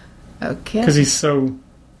 Okay. Because he's so...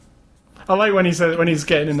 I like when he says when he's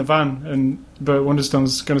getting in the van and Burt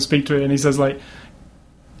Wonderstone's going to speak to it and he says, like,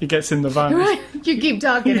 he gets in the van. Right. You keep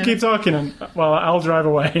talking. You keep talking and, well, I'll drive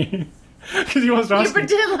away. Because he wants to You ask me.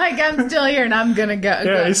 pretend like I'm still here and I'm gonna go.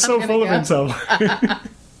 Yeah, he's so full of himself.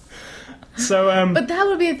 So, But that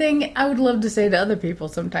would be a thing I would love to say to other people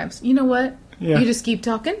sometimes. You know what? Yeah. You just keep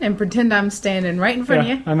talking and pretend I'm standing right in front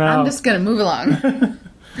Yeah, of you. and I'm just gonna move along.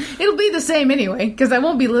 It'll be the same anyway, because I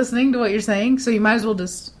won't be listening to what you're saying, so you might as well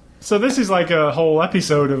just... So this is like a whole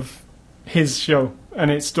episode of his show,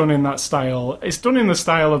 and it's done in that style. It's done in the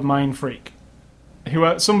style of Mind Freak.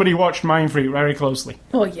 Somebody watched Mind Freak very closely.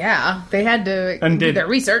 Well, yeah, they had to do their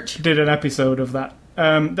research. Did an episode of that.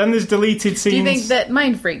 Then there's deleted scenes. Do you think that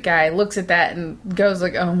Mind Freak guy looks at that and goes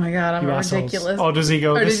like, "Oh my god, I'm ridiculous"? Or does he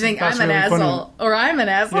go? Or does he think I'm an asshole? Or I'm an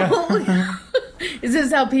asshole? Yeah. Is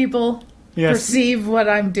this how people perceive what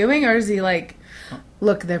I'm doing, or is he like,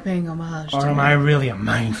 "Look, they're paying homage"? Or am I really a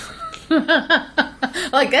mind freak?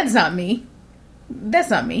 Like, that's not me. That's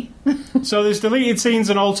not me. So there's deleted scenes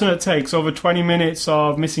and alternate takes, over 20 minutes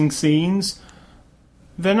of missing scenes.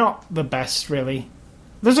 They're not the best, really.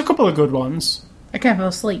 There's a couple of good ones. I can't fall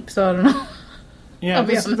asleep, so I don't know. Yeah, I'll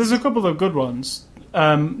be honest. there's a couple of good ones.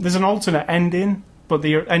 There's an alternate ending, but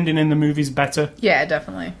the ending in the movie's better. Yeah,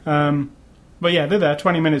 definitely. But yeah, they're there,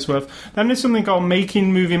 20 minutes worth. Then there's something called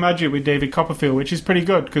Making Movie Magic with David Copperfield, which is pretty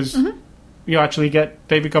good, because you actually get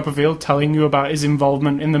David Copperfield telling you about his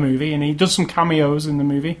involvement in the movie, and he does some cameos in the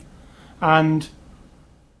movie. And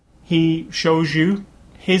he shows you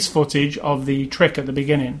his footage of the trick at the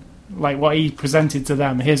beginning, like what he presented to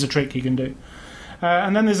them. Here's a trick you can do.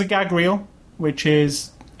 And then there's a gag reel, which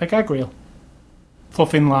is a gag reel.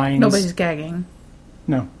 Fluffing lines. Nobody's gagging.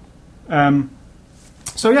 No.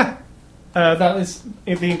 So yeah, that is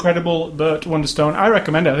The Incredible Burt Wonderstone. I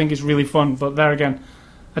recommend it. I think it's really fun. But there again,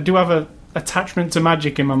 I do have a attachment to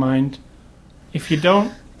magic in my mind. If you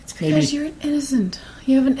don't, it's because you're an innocent.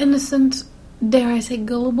 You have an innocent, dare I say,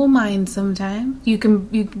 gullible mind. Sometimes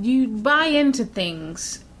you buy into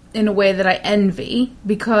things in a way that I envy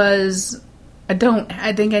because I don't.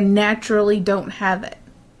 I think I naturally don't have it.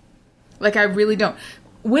 Like, I really don't.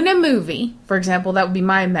 When a movie, for example, that would be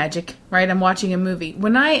my magic, right? I'm watching a movie.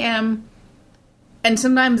 When I am, and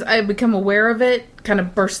sometimes I become aware of it, kind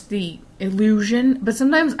of burst the illusion, but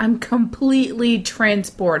sometimes I'm completely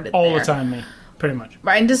transported all there. the time, me, pretty much.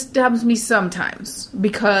 Right, and this happens to me sometimes,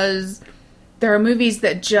 because there are movies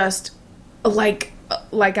that just, like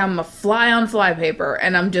I'm a fly on flypaper,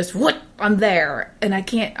 and I'm just, I'm there, and I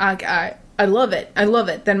can't, I love it. I love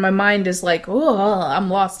it. Then my mind is like, oh,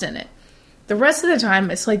 I'm lost in it. The rest of the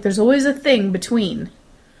time, it's like there's always a thing between,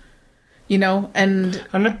 you know. And David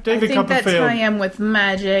I think that's Copperfield, how I am with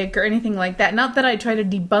magic or anything like that. Not that I try to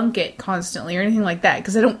debunk it constantly or anything like that,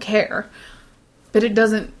 because I don't care. But it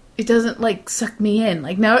doesn't it doesn't like suck me in.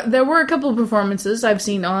 Like now, there were a couple of performances I've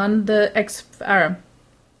seen on the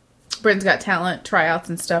Britain's Got Talent tryouts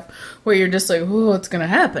and stuff where you're just like, oh, what's gonna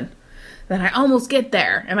happen? Then I almost get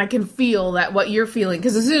there, and I can feel that what you're feeling.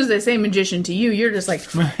 Because as soon as they say magician to you, you're just like,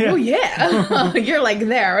 oh yeah, you're like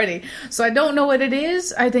there already. So I don't know what it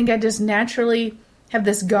is. I think I just naturally have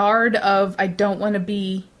this guard of I don't want to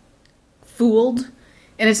be fooled,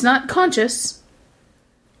 and it's not conscious.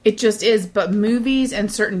 It just is. But movies and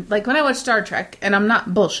certain, like when I watch Star Trek, and I'm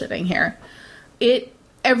not bullshitting here,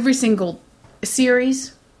 every single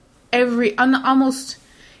series, almost,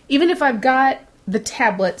 even if I've got the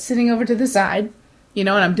tablet sitting over to the side, and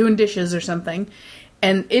I'm doing dishes or something,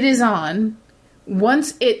 and it is on.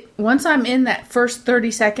 Once I'm in that first 30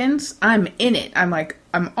 seconds, I'm in it. I'm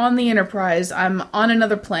on the Enterprise. I'm on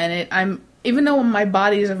another planet. Even though my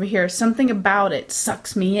body is over here, something about it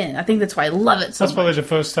sucks me in. I think that's why I love it so much. That's probably the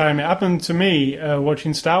first time it happened to me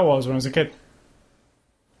watching Star Wars when I was a kid.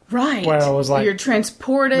 Right. Where I was like, you're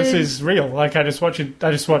transported. This is real. Like I just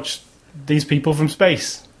watched these people from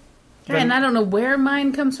space. And I don't know where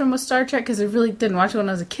mine comes from with Star Trek, because I really didn't watch it when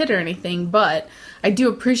I was a kid or anything, but I do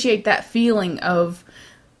appreciate that feeling of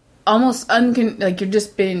almost like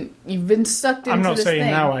you've been sucked into this thing. I'm not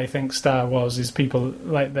saying now I think Star Wars is people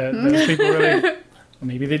like those people really.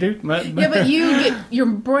 Maybe they do. Yeah, but you get your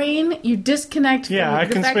brain, you disconnect from I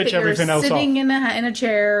the can fact switch that you're everything else sitting off. in a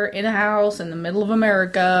chair in a house in the middle of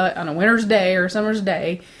America on a winter's day or a summer's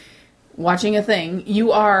day, watching a thing.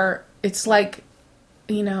 It's like,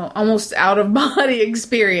 almost out of body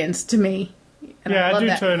experience to me. And I do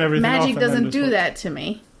that. turn everything off. Magic doesn't do that to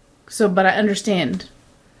me. So, but I understand.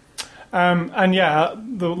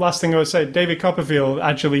 The last thing I would say, David Copperfield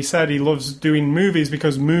actually said he loves doing movies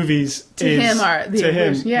because movies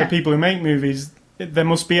the people who make movies, there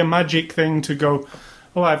must be a magic thing to go,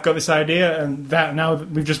 oh, I've got this idea, and that now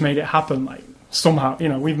that we've just made it happen, like somehow,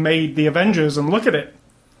 we've made the Avengers, and look at it,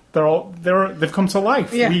 they've come to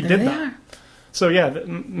life. Yeah, we did that. So the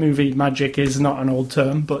movie magic is not an old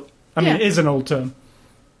term, but it is an old term.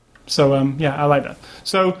 So I like that.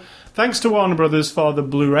 So thanks to Warner Brothers for the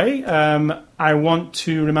Blu-ray. I want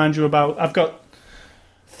to remind you I've got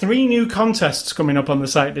 3 new contests coming up on the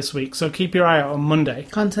site this week, so keep your eye out on Monday.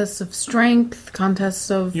 Contests of strength, contests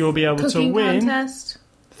of you'll be able to win contest.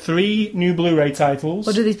 3 new Blu-ray titles.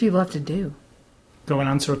 What do these people have to do? Go and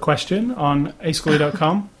answer a question on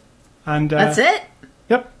ascully.com. And that's it?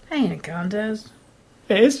 Yep. Ain't a contest.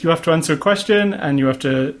 It is. You have to answer a question, and you have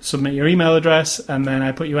to submit your email address, and then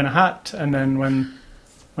I put you in a hat, and then when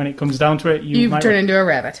it comes down to it, you've turned into a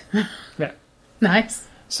rabbit. Yeah. Nice.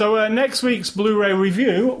 So next week's Blu-ray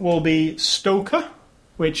review will be Stoker,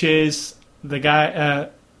 which is the guy,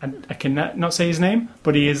 I can not say his name,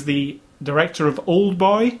 but he is the director of Old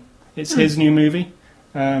Boy. It's his new movie,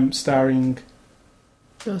 starring...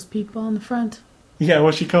 those people on the front. Yeah,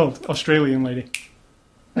 what's she called? Australian lady.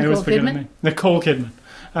 Nicole Kidman? Nicole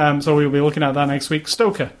Kidman. So we'll be looking at that next week.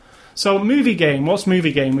 Stoker. So movie game. What's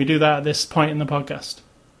movie game? We do that at this point in the podcast.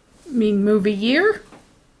 You mean movie year?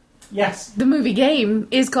 Yes. The movie game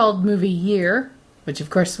is called Movie Year, which of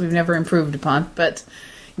course we've never improved upon, but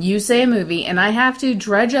you say a movie, and I have to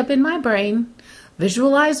dredge up in my brain,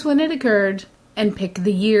 visualize when it occurred, and pick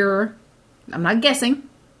the year. I'm not guessing.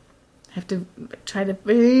 I have to try to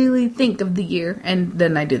really think of the year, and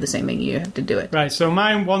then I do the same thing. You have to do it. Right, so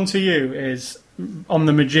mine one to you is on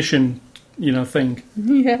the magician, thing.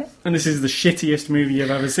 Yeah. And this is the shittiest movie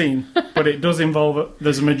you've ever seen, but it does involve,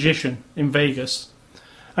 there's a magician in Vegas.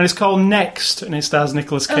 And it's called Next, and it stars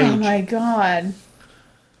Nicolas Cage. Oh my god.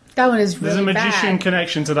 That one is really There's a magician bad.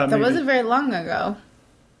 connection to that movie. That wasn't very long ago.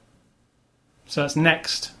 So that's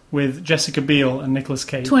Next, with Jessica Biel and Nicolas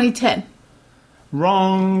Cage. 2010.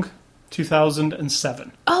 Wrong.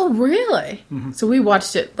 2007. Oh, really? Mm-hmm. So we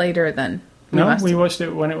watched it later than... We watched it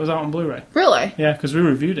when it was out on Blu-ray. Really? Yeah, because we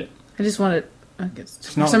reviewed it. I just wanted...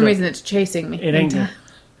 For some good. reason it's chasing me. It ain't good.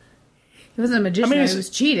 He wasn't a magician, he was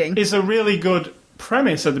cheating. It's a really good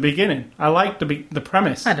premise at the beginning. I like the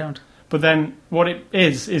premise. I don't. But then what it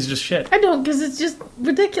is just shit. I don't, because it's just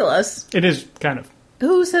ridiculous. It is, kind of.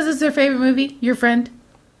 Who says it's their favorite movie? Your friend?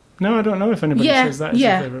 No, I don't know if anybody says that is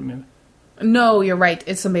their favorite movie. No, you're right.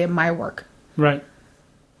 It's somebody at my work. Right.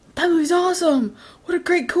 That movie's awesome. What a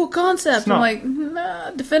great, cool concept. I'm like, nah,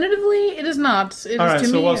 definitively, it is not. It All is right, to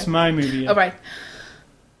so me. what's my movie? All right.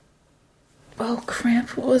 Oh,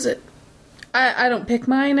 crap. What was it? I don't pick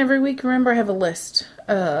mine every week. Remember, I have a list.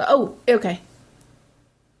 Okay.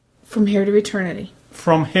 From Here to Eternity.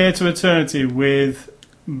 From Here to Eternity with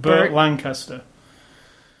Burt Lancaster.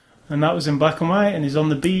 And that was in black and white, and he's on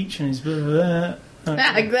the beach, and he's... For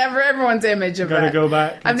everyone's image of Gotta that. go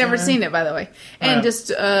back. I've never seen it, by the way. And Yeah.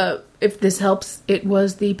 just, if this helps, it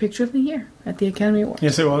was the picture of the year at the Academy Awards.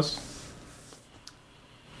 Yes, it was.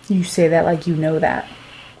 You say that like you know that.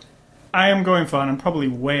 I am going for, and I'm probably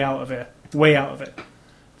way out of it. Way out of it.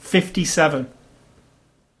 57.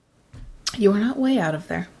 You are not way out of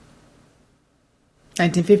there.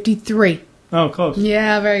 1953. Oh, close.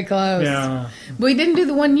 Yeah, very close. Yeah. We didn't do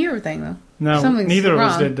the 1 year thing, though. No, Something's neither wrong.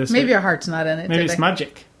 of us did this. Maybe week. our heart's not in it Maybe today. it's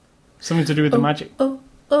magic. Something to do with the magic.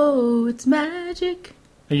 Oh, it's magic.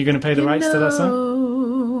 Are you going to pay the rights to that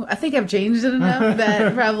song? I think I've changed it enough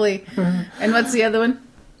that probably... And what's the other one?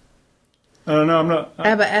 I don't know. I'm not.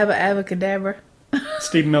 Abacadabra.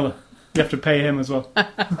 Steve Miller. You have to pay him as well.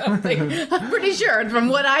 I'm pretty sure from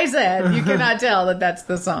what I said, you cannot tell that that's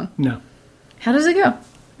the song. No. How does it go?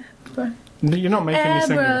 You're not making me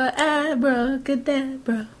sing it.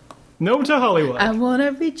 Abracadabra. No to Hollywood. I want to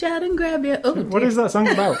reach out and grab you. Oh, What is that song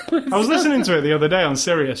about? I was listening to it the other day on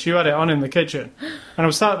Sirius. You had it on in the kitchen. And I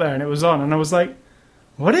was sat there and it was on. And I was like,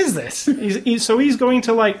 what is this? So he's going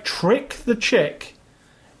to, like, trick the chick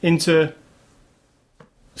into...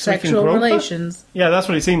 sexual Groper? relations. Yeah, that's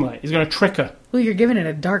what it seemed like. He's going to trick her. Well, you're giving it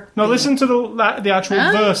a dark... No, theme. listen to the actual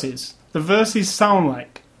Huh? verses. The verses sound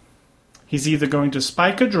like he's either going to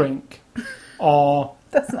spike a drink or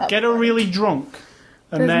That's not get her really drunk,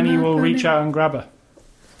 and That's then he not will funny. reach out and grab her.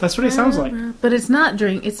 That's what it sounds like. But it's not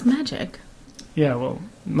drink, it's magic. Yeah, well,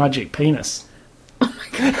 magic penis. Oh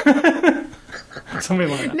my god. Something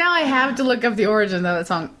like that. Now I have to look up the origin of that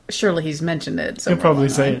song. Surely he's mentioned it. He'll probably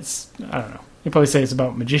somewhere say along it's, I don't know, he'll probably say it's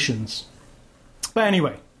about magicians. But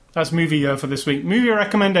anyway, that's movie year for this week. Movie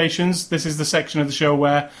recommendations. This is the section of the show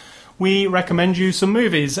where we recommend you some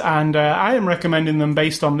movies, and I am recommending them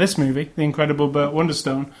based on this movie, The Incredible Burt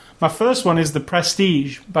Wonderstone. My first one is The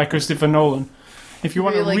Prestige by Christopher Nolan. If you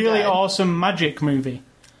want a really good. awesome magic movie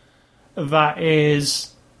that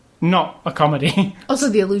is not a comedy. mine. Also,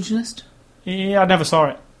 The Illusionist. Yeah, I never saw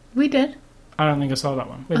it. We did. I don't think I saw that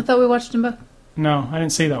one. I thought we watched them both. No, I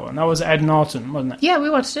didn't see that one. That was Ed Norton, wasn't it? Yeah, we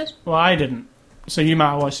watched it. Well, I didn't. So you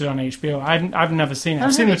might have watched it on HBO. I've never seen it. I I've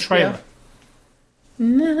don't seen the have HBO. trailer.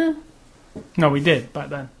 No. No, we did back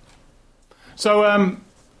then. So,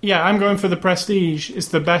 yeah, I'm going for The Prestige. It's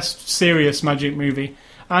the best serious magic movie.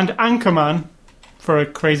 And Anchorman for a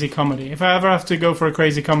crazy comedy. If I ever have to go for a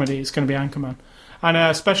crazy comedy, it's going to be Anchorman. And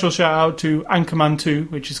a special shout out to Anchorman 2,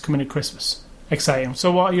 which is coming at Christmas. Exciting.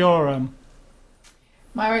 So what are your...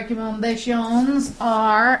 My recommendations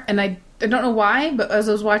are, and I don't know why, but as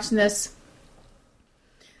I was watching this,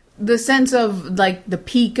 the sense of like the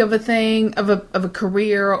peak of a thing, of a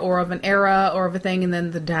career or of an era or of a thing, and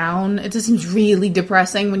then the down. It just seems really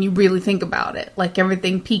depressing when you really think about it. Like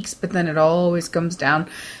everything peaks, but then it always comes down.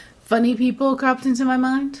 Funny people cropped into my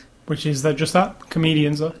mind. Which is that just that?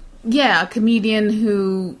 Comedians, though? Yeah, a comedian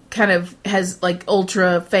who kind of has like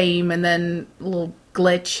ultra fame and then a little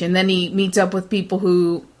glitch, and then he meets up with people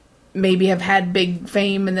who maybe have had big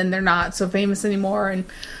fame and then they're not so famous anymore, and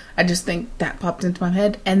I just think that popped into my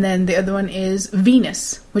head. And then the other one is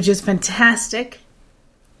Venus, which is fantastic.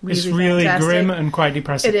 It's really fantastic. grim and quite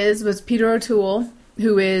depressing. It is. Was Peter O'Toole,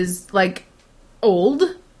 who is like old,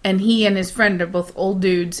 and he and his friend are both old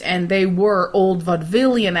dudes, and they were old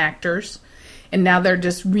vaudevillian actors, and now they're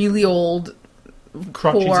just really old,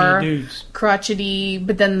 Crotchety poor, dudes. crotchety.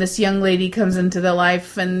 But then this young lady comes into their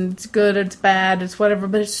life, and it's good, it's bad, it's whatever.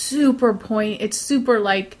 But it's super It's super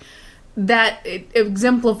like that. It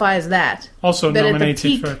exemplifies that. Also that at the nominated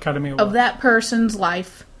peak for Academy Award. of that person's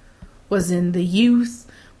life was in the youth.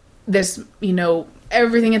 This,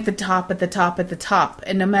 everything at the top, at the top, at the top.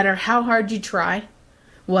 And no matter how hard you try,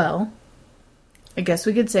 well, I guess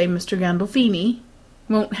we could say Mr. Gandolfini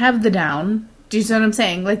won't have the down. Do you see what I'm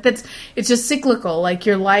saying? Like, it's just cyclical. Like,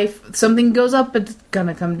 your life, something goes up, it's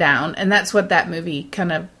gonna come down. And that's what that movie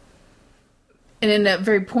kind of, and in a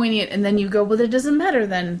very poignant, and then you go, well, it doesn't matter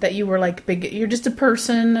then that you were like big, you're just a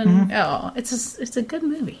person, and it's a good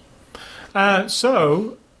movie.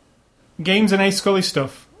 So, games and A. Scully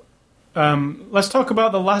stuff. Let's talk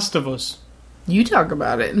about The Last of Us. You talk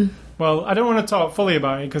about it. Well, I don't want to talk fully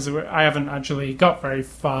about it because I haven't actually got very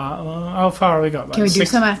far. How far have we got? Like Can we do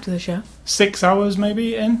some after the show? 6 hours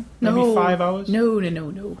maybe in? Maybe 5 hours? No.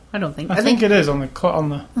 I don't think. I think it is on the... I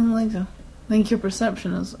don't think so. I think your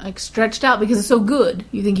perception is like stretched out because it's so good.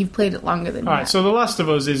 You think you've played it longer than Alright, so The Last of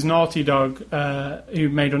Us is Naughty Dog, who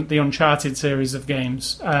made the Uncharted series of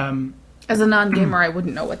games. As a non-gamer, I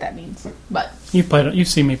wouldn't know what that means, but You've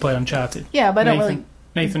seen me play Uncharted. yeah, but I don't really.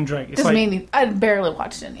 Nathan Drake. It's Doesn't like, mean I barely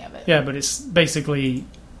watched any of it. yeah, but it's basically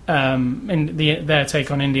their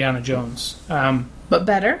take on Indiana Jones. But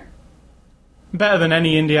better. better than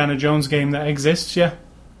any Indiana Jones game that exists. Yeah,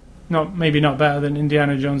 maybe not better than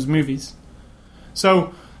Indiana Jones movies.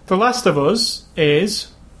 So, The Last of Us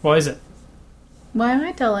is, what is it? Why am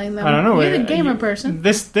I telling them? I don't know. You're the gamer person.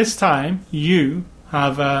 This time you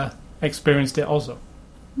have experienced it also.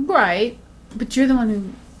 Right, but you're the one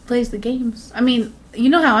who plays the games. I mean, you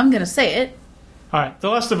know how I'm going to say it. All right, The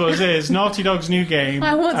Last of Us is Naughty Dog's new game.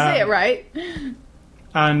 I won't say it right.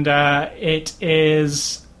 And it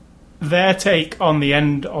is their take on the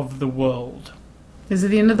end of the world. Is it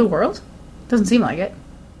the end of the world? Doesn't seem like it.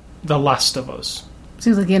 The Last of Us.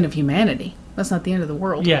 Seems like the end of humanity. That's not the end of the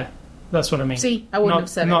world. Yeah, that's what I mean. See, I wouldn't have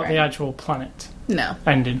said it not right. the actual planet No.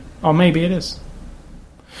 ending. Or maybe it is.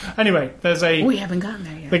 Anyway, there's a... We haven't gotten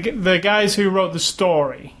there yet. The guys who wrote the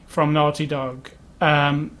story from Naughty Dog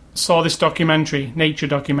saw this documentary, nature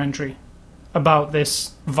documentary, about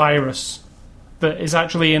this virus that is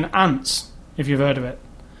actually in ants, if you've heard of it.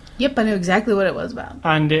 Yep, I knew exactly what it was about.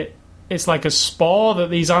 And it's like a spore that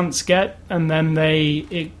these ants get, and then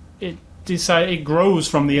it grows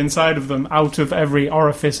from the inside of them out of every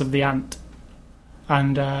orifice of the ant,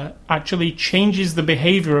 and actually changes the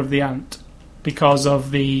behavior of the ant because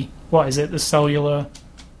of the cellular.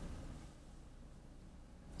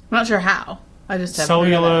 I'm not sure how. I just have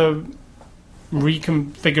cellular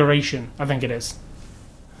reconfiguration, I think it is.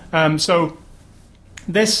 So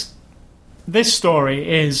this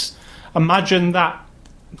story is, imagine that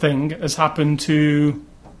thing has happened to...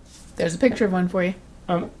 There's a picture of one for you.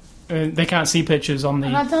 They can't see pictures on the...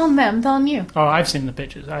 I'm not telling them, I'm telling you. Oh, I've seen the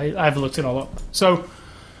pictures. I've looked it all up. So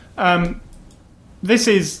this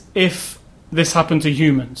is if this happened to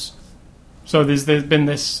humans. So there's been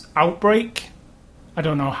this outbreak. I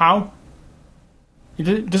don't know how.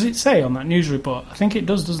 Does it say on that news report? I think it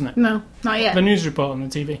does, doesn't it? No, not yet. The news report on the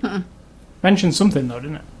TV. Mentioned something, though,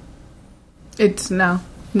 didn't it? It's no.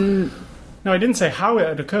 No, it didn't say how it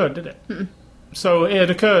had occurred, did it? So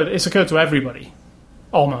it's occurred to everybody.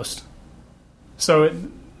 Almost. So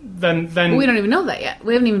then... We don't even know that yet.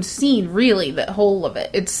 We haven't even seen, really, the whole of it.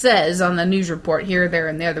 It says on the news report here, there,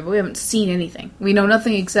 and there, but we haven't seen anything. We know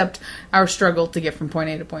nothing except our struggle to get from point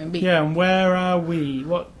A to point B. Yeah, and where are we?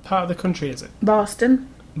 What part of the country is it? Boston.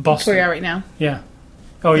 Boston. That's where we are right now. Yeah.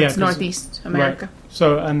 Oh, yeah. It's Northeast America. Right.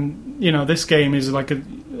 So, and, this game is like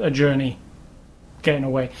a journey getting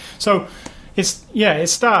away. So, it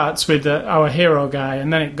starts with our hero guy,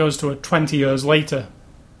 and then it goes to a 20 years later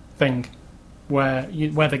thing where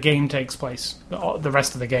the game takes place, the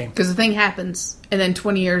rest of the game. Because the thing happens, and then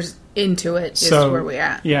 20 years into it is where we're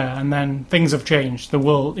at. Yeah, and then things have changed. The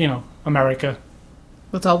world, America...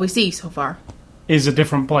 That's all we see so far. ...is a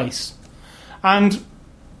different place. And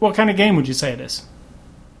what kind of game would you say it is?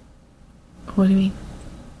 What do you mean?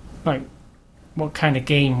 Like, what kind of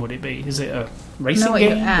game would it be? Is it a racing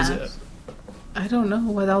game? Is it I don't know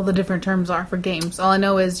what all the different terms are for games. All I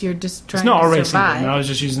know is you're just trying to survive. It's not a racing game. I was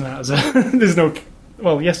just using that as a... There's no...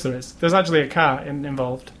 Well, yes, there is. There's actually a car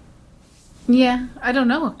involved. Yeah, I don't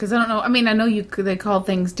know, because I don't know. I mean, I know they call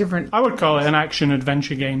things different. I would call it an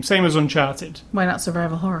action-adventure game, same as Uncharted. Why not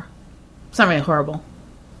survival horror? It's not really horrible.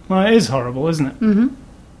 Well, it is horrible, isn't it? Mm-hmm.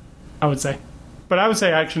 I would say. But I would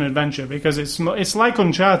say action-adventure, because it's like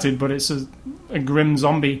Uncharted, but it's a grim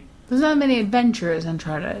zombie. There's not many adventures in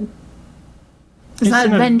Uncharted. It's not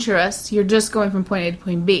adventurous. You're just going from point A to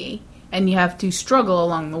point B, and you have to struggle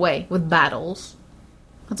along the way with battles.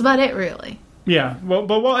 That's about it, really. Yeah, well,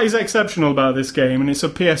 but what is exceptional about this game, and it's a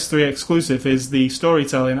PS3 exclusive, is the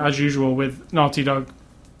storytelling, as usual with Naughty Dog.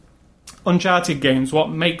 Uncharted games,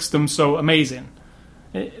 what makes them so amazing?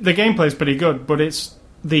 The gameplay's pretty good, but it's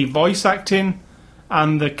the voice acting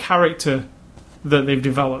and the character that they've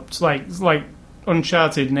developed. Like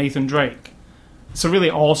Uncharted Nathan Drake. It's a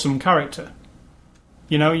really awesome character.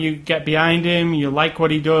 You get behind him, you like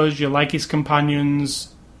what he does, you like his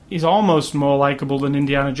companions. He's almost more likable than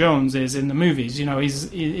Indiana Jones is in the movies.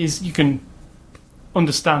 He's you can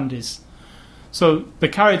understand his. So the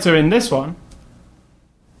character in this one,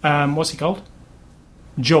 what's he called?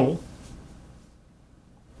 Joel.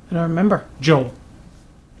 I don't remember. Joel.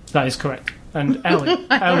 That is correct. And Ellie.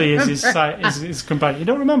 Ellie is his companion. You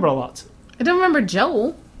don't remember a lot. I don't remember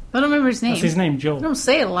Joel. I don't remember his name. That's his name, Joel. I don't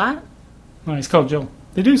say it a lot. No, he's called Joel.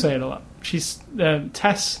 They do say it a lot.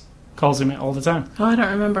 Tess calls him it all the time. Oh, I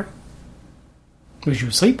don't remember. Was you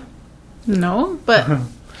asleep? No, but...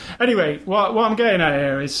 Anyway, what I'm getting at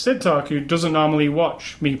here is Sid Talk, who doesn't normally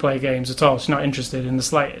watch me play games at all, she's not interested in the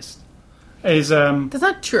slightest, is... That's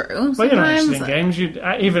not true. Well, you're not interested in games.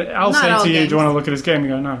 I'll say to you, games. do you want to look at this game? You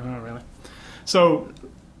go, no, not really. So...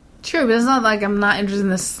 True, but it's not like I'm not interested in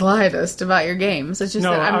the slightest about your games. It's just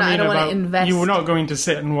that I don't want to invest. You were not going to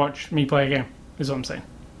sit and watch me play a game. is what I'm saying.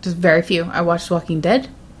 Just very few. I watched Walking Dead.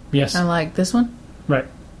 Yes. I like this one. Right.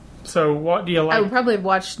 So what do you like? I would probably have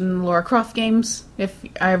watched the Lara Croft games if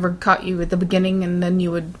I ever caught you at the beginning, and then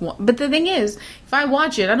you would... But the thing is, if I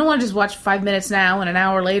watch it, I don't want to just watch 5 minutes now and an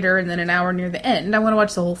hour later and then an hour near the end. I want to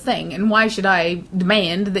watch the whole thing. And why should I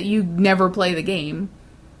demand that you never play the game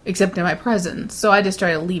except in my presence? So I just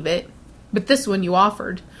try to leave it. But this one you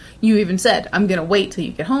offered. You even said, I'm going to wait till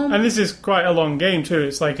you get home. And this is quite a long game too.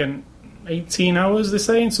 It's like an 18 hours, they're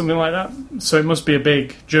saying, something like that. So it must be a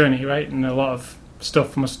big journey, right? And a lot of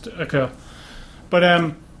stuff must occur.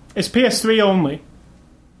 But it's PS3 only.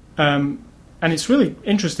 And it's really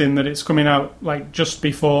interesting that it's coming out like just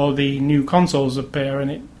before the new consoles appear,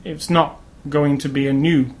 and it's not going to be a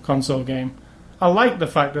new console game. I like the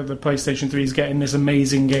fact that the PlayStation 3 is getting this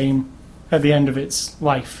amazing game at the end of its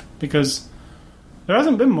life, because there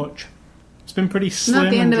hasn't been much. It's been pretty slim.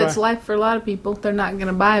 Not the end and of its dry. life for a lot of people. They're not going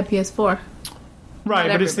to buy a PS4. Right,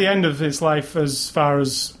 Not but it's the everybody. end of its life as far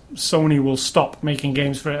as Sony will stop making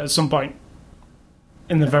games for it at some point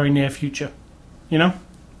in the very near future. You know?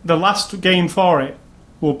 The last game for it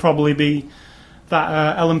will probably be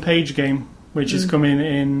that Ellen Page game, which is coming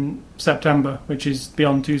in September, which is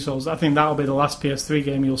Beyond Two Souls. I think that'll be the last PS3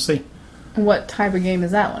 game you'll see. What type of game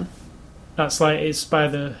is that one? That's like, it's by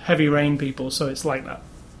the Heavy Rain people, so it's like that.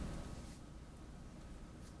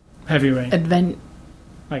 Heavy Rain.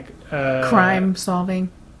 Like Crime solving.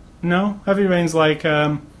 No, Heavy Rain's like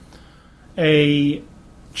a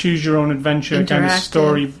choose your own adventure kind of Interactive.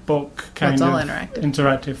 storybook kind That's all of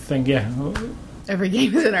interactive. thing. Yeah, Every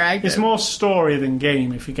game is interactive. it's more story than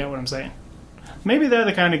game, if you get what I'm saying. Maybe they're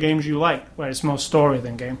the kind of games you like, where it's more story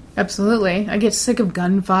than game. Absolutely. I get sick of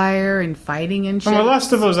gunfire and fighting and shit. And The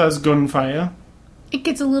Last of Us has gunfire. It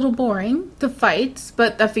gets a little boring, the fights,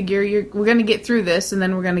 but I figure we're going to get through this, and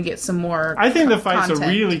then we're going to get some more I think the fights content. are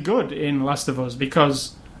really good in Last of Us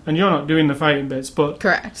because, and you're not doing the fighting bits, but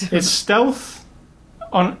Correct. it's stealth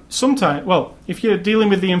on sometimes. Well, if you're dealing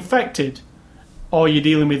with the infected or you're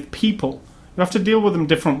dealing with people, you have to deal with them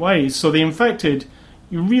different ways. So the infected,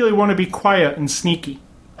 you really want to be quiet and sneaky.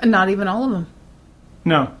 And not even all of them.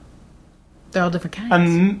 No, They're all different kinds.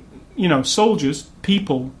 and you know, soldiers,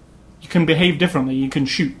 people, you can behave differently. You can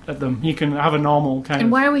shoot at them. You can have a normal kind And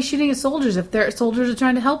of. why are we shooting at soldiers if they're soldiers are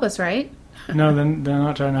trying to help us, right? No, they're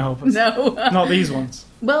not trying to help us. No. Not these ones.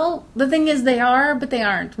 Well, the thing is, they are, but they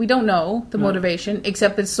aren't. We don't know the No. motivation,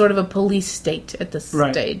 except it's sort of a police state at this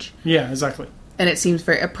Right. stage. Yeah, exactly. And it seems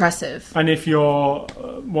very oppressive. And if you're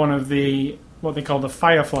one of the what they call the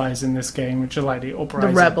Fireflies in this game, which are like the The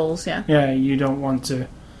uprising, rebels, yeah. yeah, you don't want to.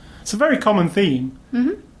 It's a very common theme,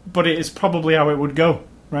 but it is probably how it would go,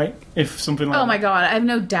 right? If something like Oh my god, I have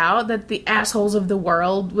no doubt that the assholes of the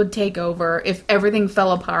world would take over if everything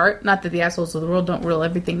fell apart. Not that the assholes of the world don't rule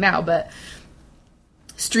everything now, but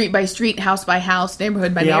street by street, house by house,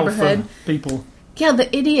 neighborhood by the neighborhood. alpha people. Yeah,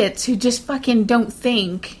 the idiots who just fucking don't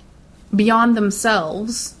think beyond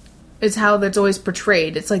themselves is how that's always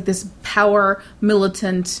portrayed. It's like this power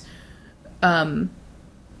militant,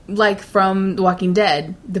 like from The Walking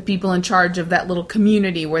Dead, the people in charge of that little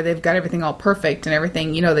community where they've got everything all perfect and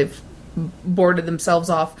everything, you know, they've boarded themselves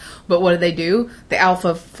off. But what do? The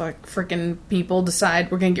alpha freaking people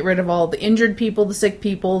decide we're going to get rid of all the injured people, the sick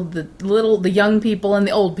people, the young people, and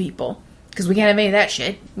the old people. Because we can't have any of that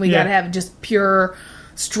shit. We Yeah. gotta have just pure,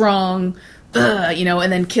 strong, you know,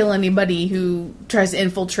 and then kill anybody who tries to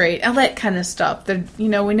infiltrate. All that kind of stuff. You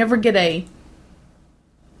know, we never get a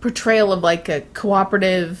portrayal of like a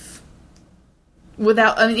cooperative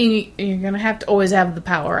without. I mean, you're gonna have to always have the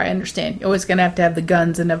power. I understand. You're always gonna have to have the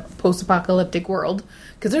guns in a post-apocalyptic world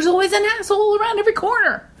because there's always an asshole around every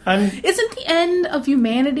corner. And Isn't the end of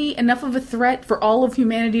humanity enough of a threat for all of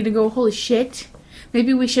humanity to go, holy shit,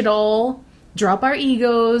 maybe we should all drop our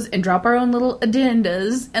egos and drop our own little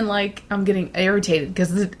agendas? And like, I'm getting irritated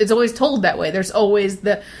because it's always told that way. There's always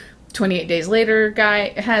the 28 days later guy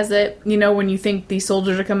has it. You know, when you think these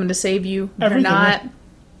soldiers are coming to save you, they're Everything, not. yeah.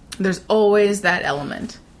 There's always that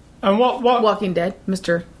element. and what Walking Dead,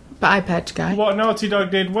 Mr. Eye Patch guy. what Naughty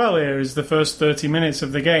Dog did well here is the first 30 minutes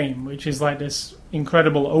of the game, which is like this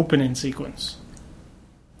incredible opening sequence.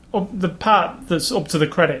 The part that's up to the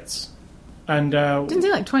credits. And Didn't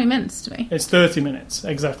seem like 20 minutes to me. it's 30 minutes,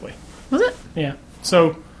 exactly. Was it? Yeah.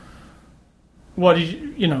 So, what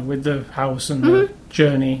did you know, with the house and the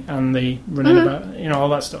journey and the running about, you know, all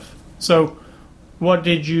that stuff. So, what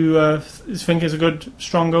did you think is a good,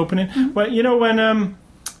 strong opening? Well, you know, when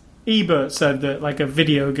Ebert said that, like, a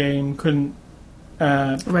video game couldn't,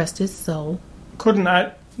 Rest his soul.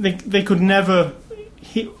 they could never,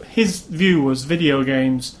 his view was video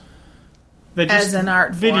games they're just as an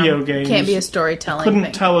art video form. games. Can't be a storytelling Couldn't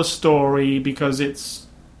thing. tell a story because it's.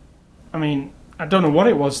 I mean, I don't know what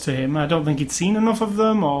it was to him. I don't think he'd seen enough of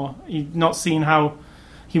them, or he'd not seen how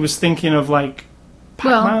he was thinking of like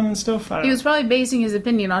Pac-Man and stuff. He was probably basing his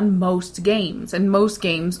opinion on most games, and most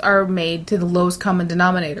games are made to the lowest common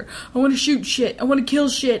denominator. I want to shoot shit. I want to kill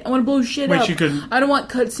shit. I want to blow shit Which up. you could- I don't want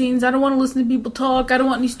cutscenes. I don't want to listen to people talk. I don't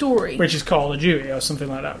want any story. Which is Call of Duty or something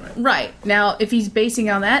like that, right? Right. Now, if he's basing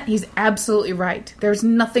on that, he's absolutely right. There's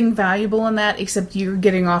nothing valuable in that except you're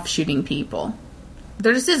getting off shooting people.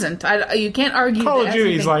 There just isn't. You can't argue Call that of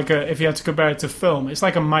Duty is anything- like if you had to compare it to film, it's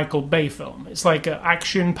like a Michael Bay film. It's like an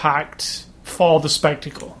action-packed for the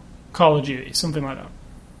spectacle. Call of Duty, something like that.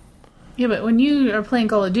 Yeah, but when you are playing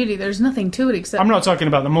Call of Duty, there's nothing to it except... I'm not talking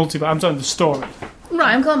about the multiplayer, I'm talking the story.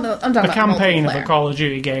 Right, I'm talking The about campaign of a multiplayer. Call of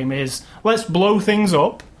Duty game is, let's blow things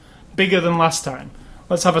up bigger than last time.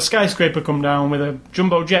 Let's have a skyscraper come down with a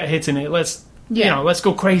jumbo jet hitting it. Let's let's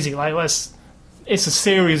go crazy. It's a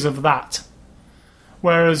series of that.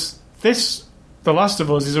 Whereas this, The Last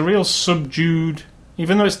of Us, is a real subdued,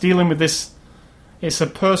 even though it's dealing with this, it's a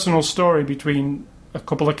personal story between a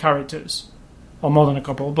couple of characters, or more than a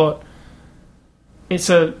couple, but it's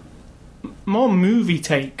a more movie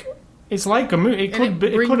take. It's like a movie. It could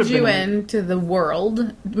brings have you been into the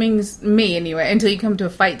world. Means me anyway. Until you come to a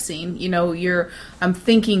fight scene, I'm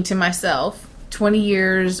thinking to myself, 20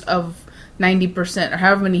 years of 90% or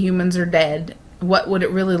however many humans are dead. What would it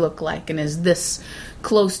really look like? And is this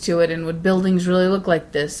close to it? And would buildings really look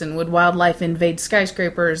like this? And would wildlife invade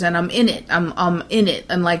skyscrapers? And I'm in it. I'm in it.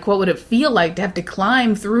 And like, what would it feel like to have to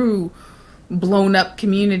climb through blown up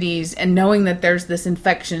communities and knowing that there's this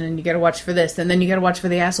infection and you gotta watch for this and then you gotta watch for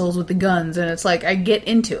the assholes with the guns, and it's like I get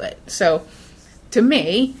into it. So to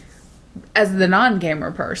me, as the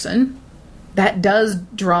non-gamer person, that does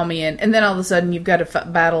draw me in. And then all of a sudden you've got to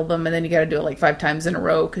battle them, and then you got to do it like 5 times in a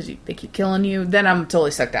row because they keep killing you. Then I'm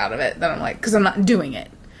totally sucked out of it. Then I'm like, because I'm not doing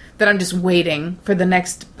it. Then I'm just waiting for the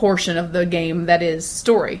next portion of the game that is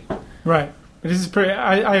story. right. This is pretty.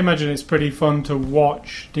 I imagine it's pretty fun to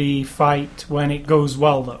watch the fight when it goes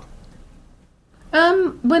well, though.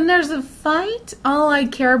 When there's a fight, all I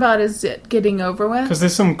care about is it getting over with. Because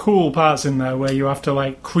there's some cool parts in there where you have to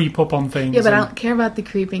like creep up on things. Yeah, but I and- don't care about the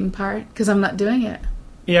creeping part because I'm not doing it.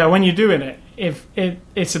 Yeah, when you're doing it, if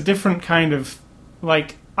it's a different kind of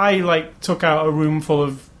like I took out a room full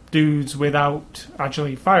of dudes without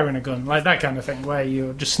actually firing a gun, like that kind of thing, where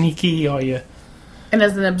you're just sneaky or you. And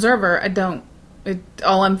as an observer, I don't.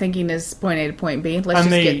 All I'm thinking is point A to point B. Let's And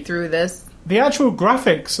just get through this. The actual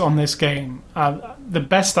graphics on this game are the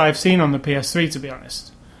best I've seen on the PS3, to be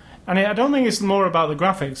honest. And I don't think it's more about the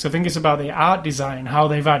graphics. I think it's about the art design, how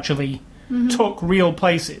they've actually took real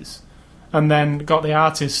places and then got the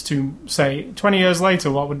artists to say, 20 years later,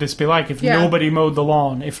 what would this be like if nobody mowed the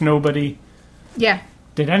lawn, if nobody Yeah.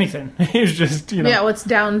 did anything? It was just, Yeah, what's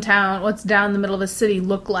downtown, what's down the middle of a city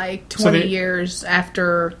look like 20 years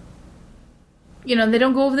after... they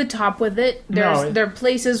don't go over the top with it. There are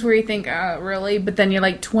places where you think, really? But then you're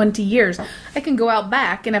like, 20 years. I can go out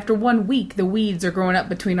back, and after 1 week, the weeds are growing up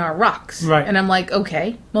between our rocks. Right. And I'm like,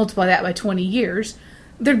 okay, multiply that by 20 years.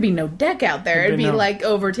 There'd be no deck out there. It'd be like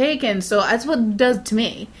overtaken. So that's what it does to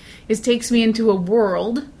me. It takes me into a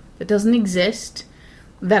world that doesn't exist,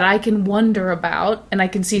 that I can wonder about, and I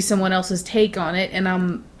can see someone else's take on it, and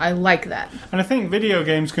I like that. And I think video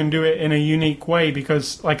games can do it in a unique way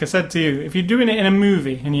because, like I said to you, if you're doing it in a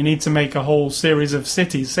movie and you need to make a whole series of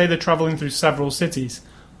cities, say they're travelling through several cities,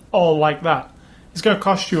 all like that, it's going to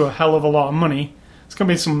cost you a hell of a lot of money. It's going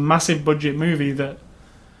to be some massive budget movie that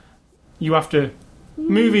you have to...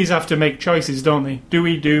 Movies have to make choices, don't they? Do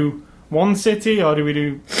we do one city, or do we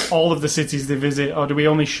do all of the cities they visit, or do we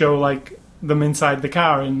only show, like... them inside the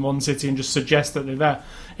car in one city and just suggest that they're there.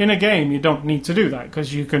 In a game, you don't need to do that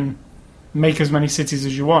because you can make as many cities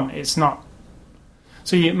as you want. It's not.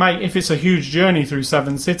 So you might, if it's a huge journey through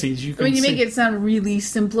 7 cities, you can. You make it sound really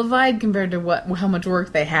simplified compared to how much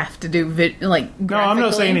work they have to do. No, I'm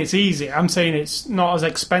not saying it's easy. I'm saying it's not as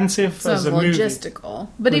expensive as a movie. Logistical,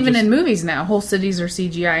 but even in movies now, whole cities are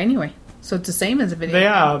CGI anyway, so it's the same as a video. They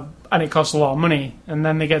are, and it costs a lot of money. And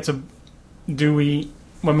then they get to,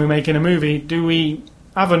 when we're making a movie, do we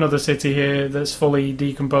have another city here that's fully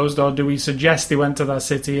decomposed, or do we suggest they went to that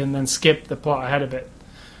city and then skip the plot ahead of it?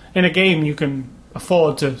 In a game, you can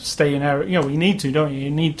afford to stay in area. You need to, don't you?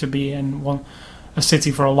 You need to be in a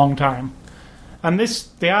city for a long time. And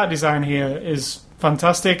the art design here is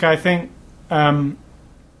fantastic. I think it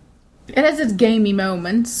has its gamey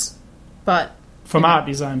moments, but from art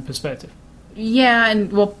design perspective. Yeah,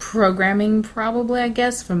 and programming probably, I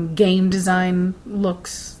guess, from game design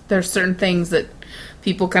looks There's certain things that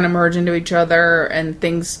people kind of merge into each other, and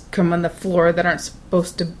things come on the floor that aren't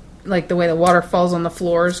supposed to, like the way the water falls on the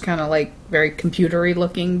floor is kind of like very computery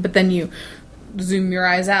looking, but then you zoom your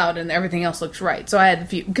eyes out and everything else looks right. So I had a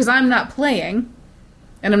few, because I'm not playing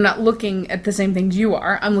and I'm not looking at the same things you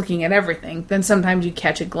are, I'm looking at everything, then sometimes you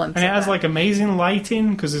catch a glimpse and it of has that. like amazing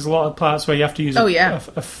lighting, because there's a lot of parts where you have to use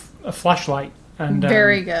a flashlight, and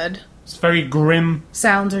very good. it's very grim.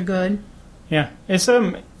 Sounds are good. Yeah, it's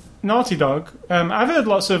Naughty Dog. I've heard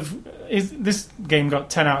lots of this game got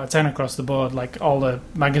 10 out of 10 across the board, like all the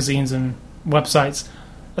magazines and websites.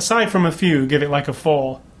 Aside from a few, give it like a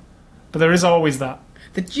 4, but there is always that.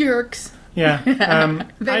 The jerks. Yeah,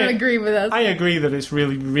 They don't agree with us. I agree that it's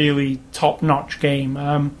really, really top-notch game,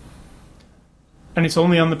 and it's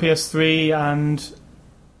only on the PS3. And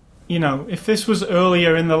you know, if this was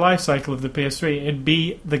earlier in the life cycle of the PS3, it'd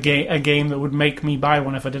be a game that would make me buy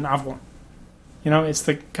one if I didn't have one. You know, it's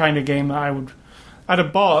the kind of game that I'd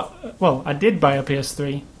have bought. Well, I did buy a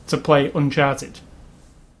PS3 to play Uncharted,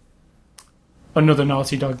 another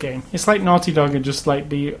Naughty Dog game. It's like Naughty Dog would just like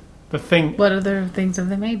be the thing. What other things have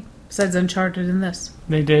they made besides Uncharted and this?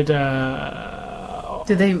 They did.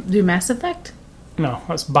 Did they do Mass Effect? No,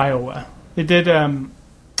 that's BioWare. They did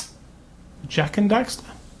Jack and Daxter.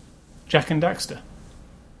 Jack and Daxter.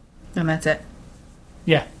 And that's it.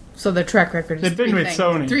 Yeah. So their track record is They've been with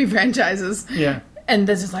Sony. 3 franchises. Yeah. And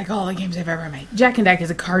this is like all the games they've ever made. Jack and Daxter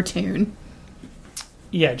is a cartoon.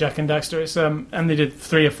 Yeah, Jack and Daxter. It's and they did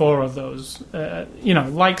 3 or 4 of those. You know,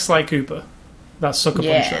 like Sly Cooper, that Sucker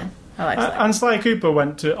Puncher. I like that. And Sly Cooper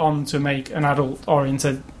went on to make an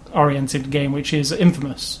adult-oriented game, which is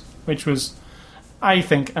Infamous, which was, I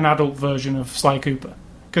think, an adult version of Sly Cooper,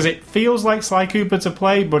 because it feels like Sly Cooper to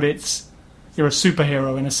play, but you're a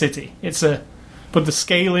superhero in a city. But the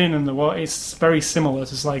scaling and it's very similar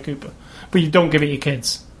to Sly Cooper, but you don't give it your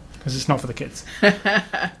kids, because it's not for the kids.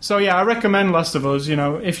 So yeah, I recommend Last of Us. You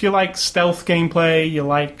know, if you like stealth gameplay, you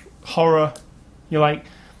like horror, you like,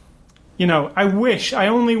 you know, I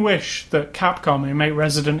only wish that Capcom, who make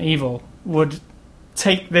Resident Evil, would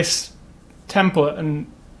take this template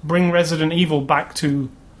and bring Resident Evil back to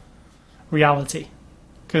reality,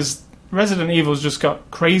 because Resident Evil's just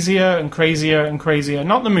got crazier and crazier and crazier.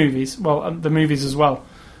 Not the movies, well, the movies as well,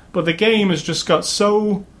 but the game has just got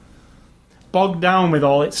so bogged down with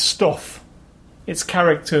all its stuff, its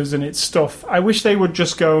characters and its stuff. I wish they would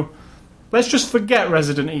just go, let's just forget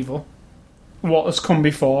Resident Evil, what has come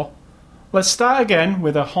before. Let's start again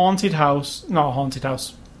with a haunted house, not a haunted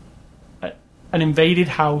house, an invaded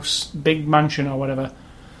house, big mansion or whatever.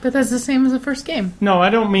 But that's the same as the first game. No, I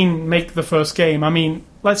don't mean make the first game. I mean,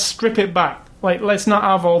 let's strip it back. Like, let's not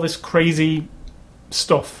have all this crazy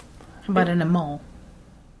stuff. How about in a mall?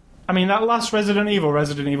 I mean, that last Resident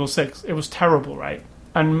Evil 6, it was terrible, right?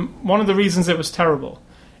 And one of the reasons it was terrible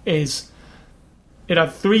is it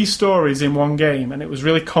had 3 stories in one game, and it was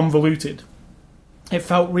really convoluted. It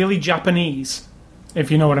felt really Japanese, if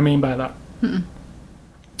you know what I mean by that.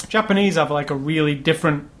 Japanese have like a really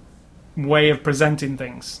different way of presenting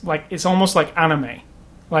things. Like, it's almost like anime.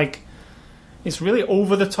 Like, it's really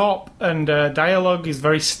over the top, and dialogue is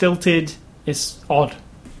very stilted. It's odd.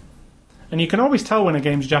 And you can always tell when a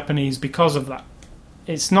game's Japanese because of that.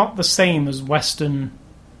 It's not the same as Western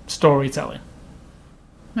storytelling.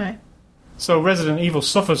 Right. So Resident Evil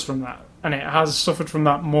suffers from that, and it has suffered from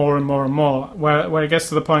that more and more and more, where it gets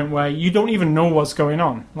to the point where you don't even know what's going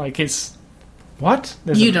on. Like, it's... What?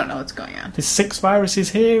 You don't know what's going on. There's 6 viruses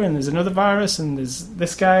here, and there's another virus, and there's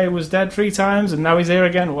this guy was dead 3 times, and now he's here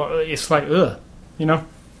again. Well, it's like, ugh, you know?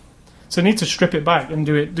 So they need to strip it back and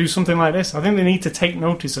do something like this. I think they need to take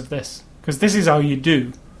notice of this, because this is how you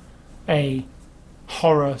do a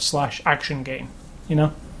horror/action game, you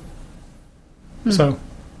know? So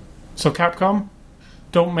Capcom,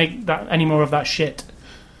 don't make that any more of that shit.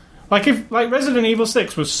 Like Resident Evil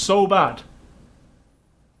 6 was so bad,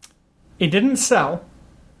 it didn't sell,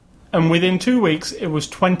 and within 2 weeks it was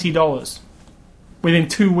 $20. Within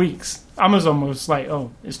 2 weeks, Amazon was like,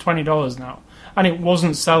 "Oh, it's $20 now," and it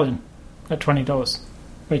wasn't selling at $20,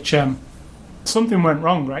 which something went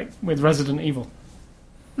wrong, right, with Resident Evil.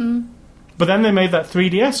 But then they made that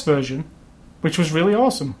 3DS version, which was really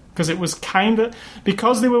awesome, because it was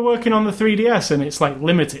because they were working on the 3DS and it's like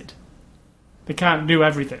limited. They can't do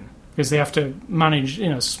everything because they have to manage,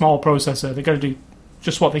 small processor. They got to do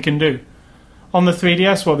just what they can do. On the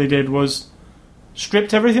 3DS, what they did was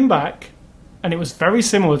stripped everything back, and it was very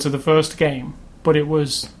similar to the first game, but it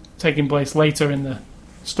was taking place later in the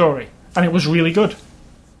story, and it was really good.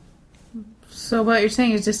 So what you're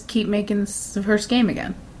saying is just keep making the first game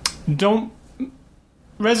again. Don't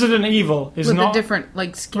Resident Evil is with not... a different,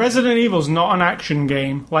 like, skin. Resident Evil's not an action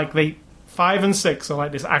game. Like, 5 and 6 are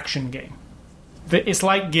like this action game. It's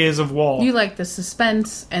like Gears of War. You like the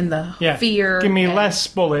suspense and the fear. Give me and less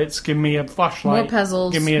bullets, give me a flashlight. more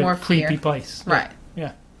puzzles, give me a more creepy fear. place. Right.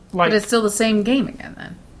 Yeah. But it's still the same game again,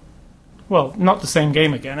 then. Well, not the same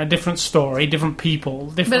game again. A different story, different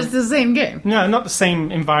people. But it's the same game. No, not the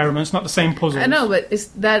same environments, not the same puzzles. I know, but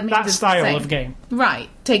that means that it's style the same. of game. Right.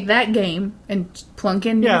 Take that game and plunk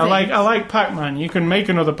in new Yeah, things. I like Pac-Man. You can make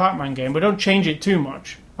another Pac-Man game, but don't change it too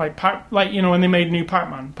much. Like when they made new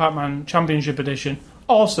Pac-Man Championship Edition,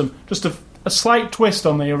 awesome. Just a slight twist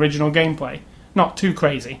on the original gameplay. Not too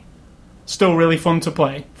crazy. Still really fun to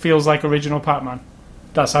play. Feels like original Pac-Man.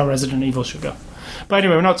 That's how Resident Evil should go. But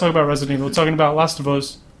anyway, we're not talking about Resident Evil. We're talking about Last of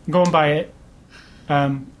Us. Go and buy it.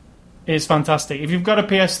 It's fantastic. If you've got a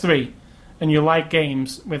PS3 and you like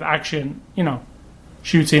games with action,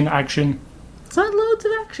 shooting action, it's not loads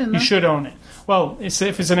of action, though. you should own it. Well, if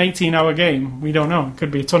it's an 18-hour game, we don't know. It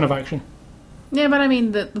could be a ton of action. Yeah, but I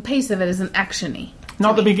mean, the pace of it isn't action-y.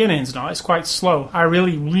 Not the beginnings, no. It's quite slow. I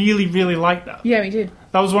really, really, really like that. Yeah, me too.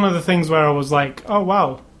 That was one of the things where I was like, oh,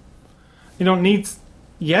 wow. You don't need...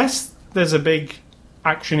 Yes, there's a big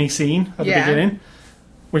action-y scene at the beginning,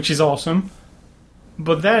 which is awesome.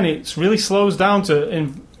 But then it really slows down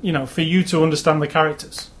for you to understand the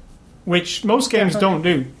characters, which most games don't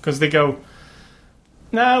do, because they go,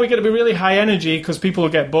 no, we got to be really high energy because people will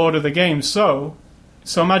get bored of the game. So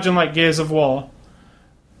imagine like Gears of War.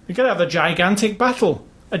 You got to have a gigantic battle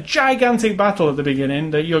at the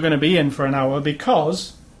beginning that you're going to be in for an hour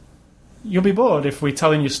because you'll be bored if we're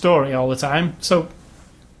telling your story all the time. So,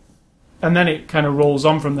 and then it kind of rolls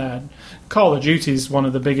on from there. Call of Duty is one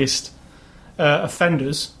of the biggest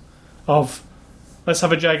offenders of let's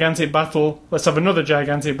have a gigantic battle, let's have another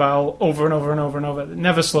gigantic battle over and over and over and over. It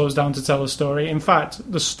never slows down to tell a story. In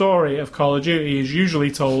fact, the story of Call of Duty is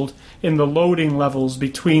usually told in the loading levels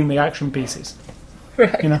between the action pieces.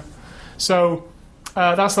 Right. So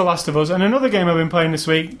that's The Last of Us. And another game I've been playing this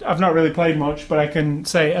week, I've not really played much, but I can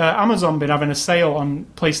say Amazon been having a sale on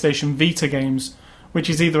PlayStation Vita games, which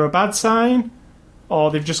is either a bad sign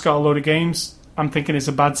or they've just got a load of games. I'm thinking it's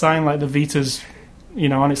a bad sign, like the Vita's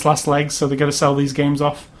on its last legs, so they've got to sell these games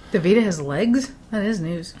off. The Vita has legs? That is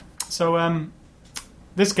news. So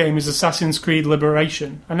this game is Assassin's Creed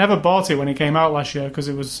Liberation. I never bought it when it came out last year because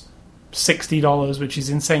it was $60, which is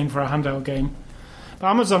insane for a handheld game. But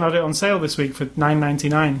Amazon had it on sale this week for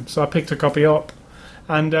 $9.99, so I picked a copy up,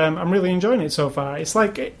 and I'm really enjoying it so far. It's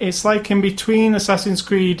like in between Assassin's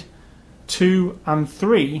Creed 2 and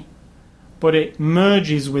 3, but it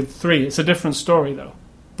merges with 3. It's a different story though.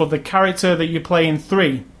 But the character that you play in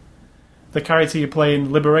 3, the character you play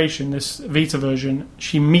in Liberation, this Vita version,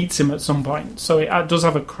 she meets him at some point. So it does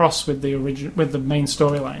have a cross with the main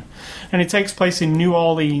storyline. And it takes place in New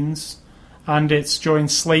Orleans, and it's during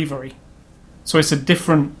slavery. So it's a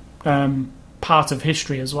different part of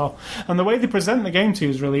history as well. And the way they present the game to you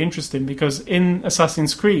is really interesting, because in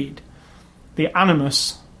Assassin's Creed, the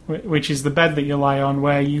Animus, which is the bed that you lie on,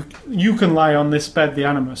 where you can lie on this bed, the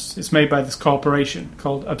Animus. It's made by this corporation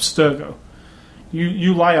called Abstergo.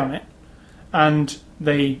 You lie on it, and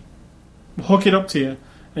they hook it up to you,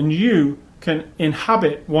 and you can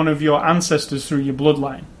inhabit one of your ancestors through your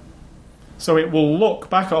bloodline. So it will look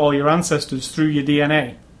back at all your ancestors through your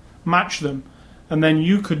DNA, match them, and then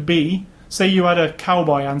you could be, say you had a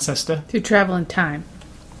cowboy ancestor. To travel in time.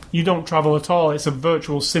 You don't travel at all. It's a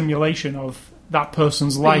virtual simulation of that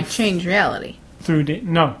person's life. You change reality.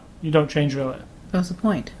 No, you don't change reality. What's the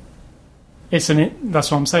point? That's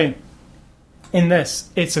what I'm saying. In this,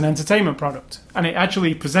 it's an entertainment product, and it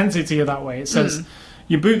actually presents it to you that way. It says,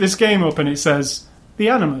 you boot this game up and it says, the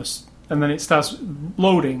Animus, and then it starts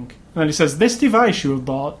loading, and then it says, this device you have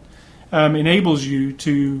bought enables you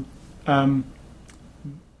to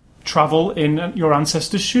travel in your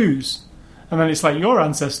ancestor's shoes. And then it's like, your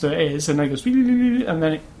ancestor is, and then it goes, and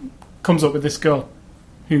then it comes up with this girl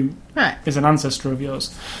who is an ancestor of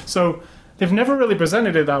yours. So they've never really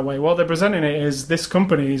presented it that way. What they're presenting it is this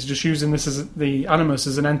company is just using this as the Animus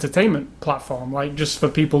as an entertainment platform, like just for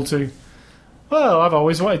people to, well, I've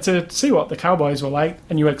always wanted to see what the cowboys were like,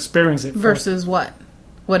 and you experience it. Versus what?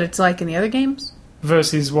 What it's like in the other games?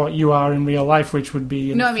 Versus what you are in real life, which would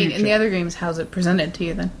be in the future. In the other games, how's it presented to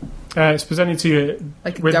you then? It's presented to you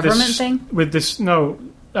like a government thing? With this, no,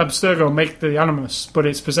 Abstergo make the Animus, but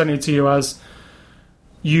it's presented to you as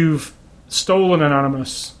you've stolen an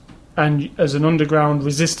Animus, and as an underground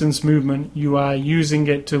resistance movement, you are using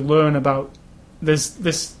it to learn about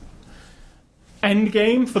this end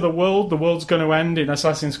game for the world. The world's going to end in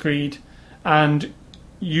Assassin's Creed, and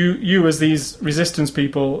you as these resistance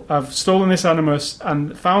people have stolen this animus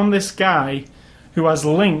and found this guy who has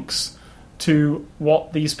links to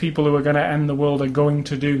what these people who are going to end the world are going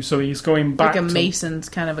to do. So he's going back like a Mason's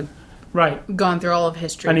kind of a right, gone through all of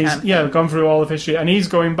history, and he's kind of thing. gone through all of history, and he's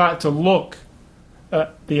going back to look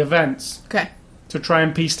at the events Okay. to try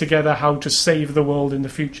and piece together how to save the world in the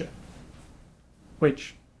future.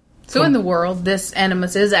 Which So in the world, this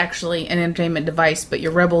Animus is actually an entertainment device, but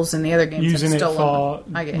your rebels in the other games using have it stolen for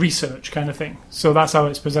them. I get it. research kind of thing. So that's how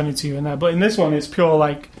it's presented to you in there. But in this one, it's pure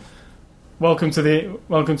like, welcome to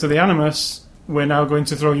the Animus. We're now going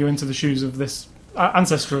to throw you into the shoes of this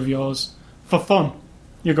ancestor of yours for fun.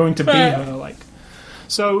 You're going to be her, like.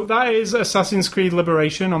 So that is Assassin's Creed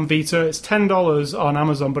Liberation on Vita. It's $10 on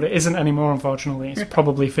Amazon, but it isn't anymore, unfortunately. It's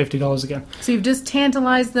probably $50 again. So you've just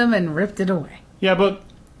tantalized them and ripped it away. Yeah, but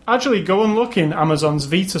actually, go and look in Amazon's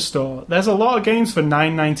Vita store. There's a lot of games for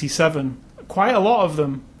 $9.97. Quite a lot of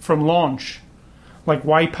them from launch, like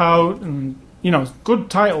Wipeout and good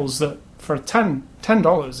titles that for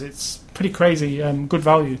 $10 it's pretty crazy good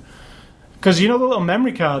value. Because the little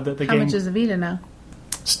memory card that the How game much is a Vita now?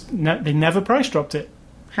 they never price dropped it.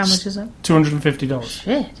 How much is it? $250.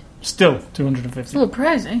 Shit. Still It's $250. a little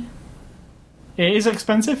pricey. It is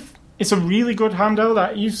expensive. It's a really good handheld.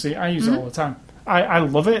 I use it all the time. I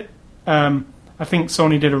love it. I think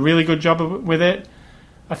Sony did a really good job with it.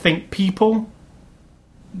 I think people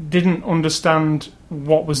didn't understand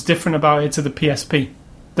what was different about it to the PSP.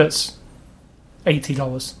 That's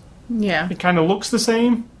 $80. Yeah. It kind of looks the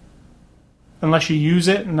same, unless you use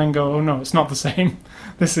it and then go, oh no, it's not the same.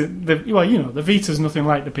 The Vita's nothing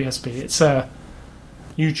like the PSP. It's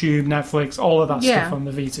YouTube, Netflix, all of that stuff on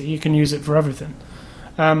the Vita. You can use it for everything.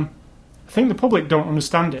 I think the public don't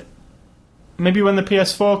understand it. Maybe when the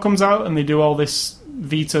PS4 comes out and they do all this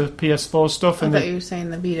Vita PS4 stuff. I And thought you were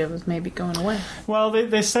saying the Vita was maybe going away. well,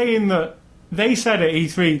 they're saying that they said at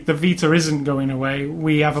E3 the Vita isn't going away.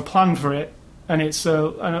 We have a plan for it, and it's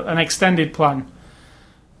an extended plan.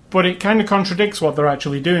 But it kind of contradicts what they're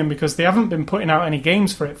actually doing because they haven't been putting out any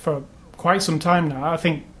games for it for quite some time now. I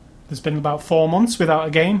think there's been about 4 months without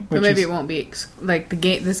a game. But maybe it won't be like the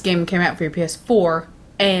game. This game came out for your PS4,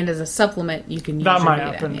 and as a supplement, you can use that your might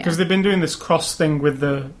Vita, happen yeah. because they've been doing this cross thing with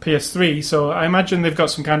the PS3. So I imagine they've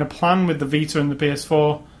got some kind of plan with the Vita and the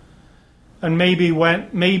PS4, and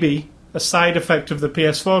maybe a side effect of the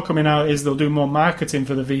PS4 coming out is they'll do more marketing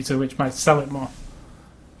for the Vita, which might sell it more.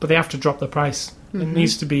 But they have to drop the price. It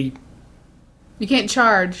needs to be You can't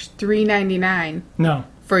charge $3.99 no,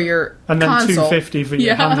 for your and then console. $250 for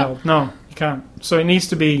your handheld. No, you can't. So it needs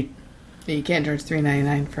to be. You can't charge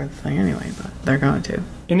 $3.99 for the thing anyway, but they're going to.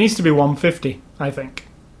 It needs to be $150, I think,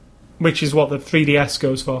 which is what the 3DS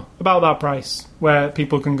goes for. About that price, where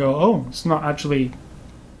people can go, oh, it's not actually.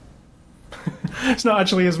 It's not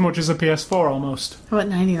actually as much as a PS4 almost. How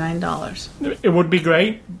about $99? It would be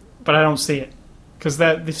great, but I don't see it because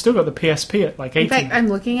they've still got the PSP at like $80. In fact, I'm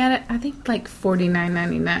looking at it. I think like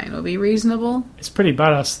 $49.99 would be reasonable. It's pretty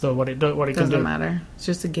badass though. What it can do. Doesn't matter. It's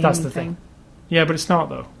just a gaming That's the thing. Yeah, but it's not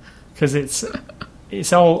though, because it's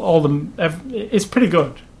it's pretty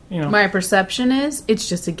good. My perception is it's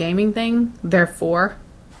just a gaming thing. Therefore,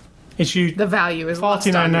 It's you. the value is lost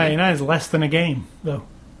on me. $49.99 is less than a game though.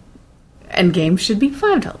 And games should be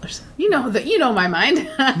 $5. You know my mind.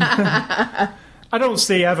 I don't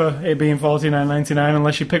see ever it being $49.99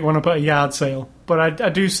 unless you pick one up at a yard sale. But I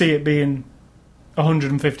do see it being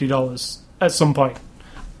 $150 at some point.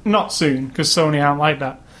 Not soon, because Sony aren't like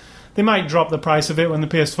that. They might drop the price of it when the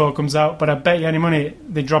PS4 comes out, but I bet you any money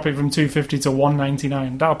they drop it from $250 to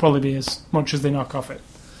 $199. That'll probably be as much as they knock off it.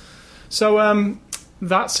 So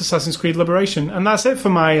that's Assassin's Creed Liberation. And that's it for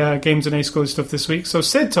my Games and A-School stuff this week. So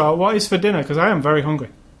Sid, what is for dinner? Because I am very hungry.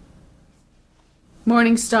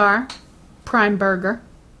 Morningstar prime burger,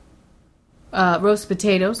 roast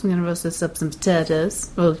potatoes. I'm gonna roast this up some potatoes.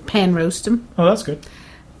 We'll pan roast them. Oh, that's good.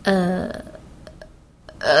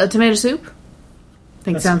 Tomato soup. I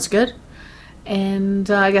think That's- sounds good. And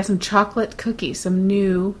I got some chocolate cookies. Some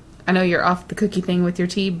new. I know you're off the cookie thing with your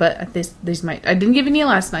tea, but these might. I didn't give any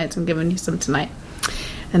last night, so I'm giving you some tonight.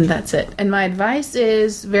 And that's it. And my advice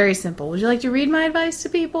is very simple. Would you like to read my advice to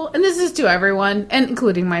people? And this is to everyone, and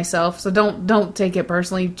including myself. So don't take it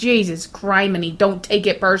personally. Jesus criminy, don't take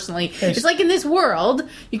it personally. Yes. It's like in this world,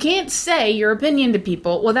 you can't say your opinion to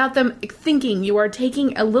people without them thinking you are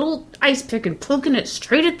taking a little ice pick and poking it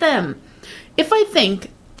straight at them. If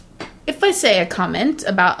I say a comment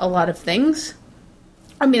about a lot of things,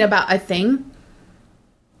 about a thing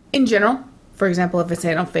in general. For example, if I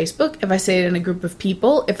say it on Facebook, if I say it in a group of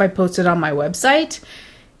people, if I post it on my website,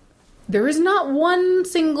 There is not one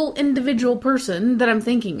single individual person that I'm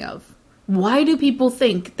thinking of. Why do people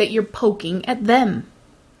think that you're poking at them?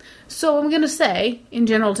 So I'm going to say, in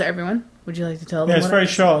general to everyone, would you like to tell them? Yeah, it's very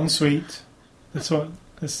short and sweet. That's what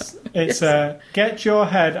it's. Get your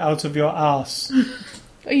head out of your arse.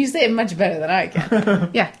 Oh, you say it much better than I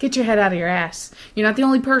can. Yeah, get your head out of your ass. You're not the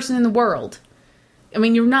only person in the world. I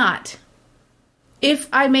mean, you're not. If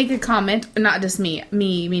I make a comment, not just me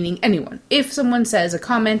meaning anyone. If someone says a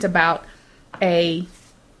comment about a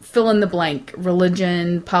fill-in-the-blank,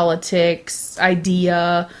 religion, politics,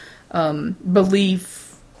 idea,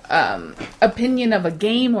 belief, opinion of a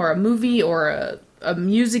game or a movie or a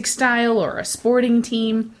music style or a sporting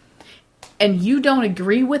team, and you don't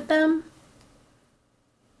agree with them,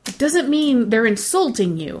 it doesn't mean they're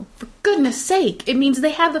insulting you. For goodness sake, it means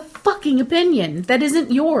they have a fucking opinion that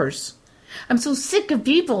isn't yours. I'm so sick of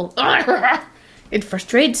people. It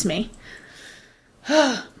frustrates me.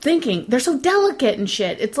 Thinking, they're so delicate and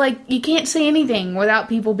shit. It's like, you can't say anything without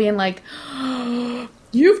people being like,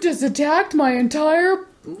 you've just attacked my entire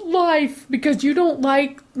life because you don't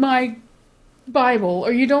like my Bible,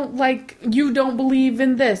 or you don't believe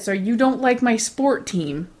in this, or you don't like my sport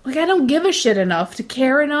team. Like, I don't give a shit enough to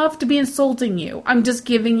care enough to be insulting you. I'm just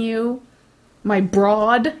giving you my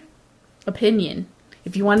broad opinion.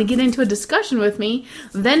 If you want to get into a discussion with me,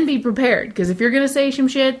 then be prepared. Because if you're going to say some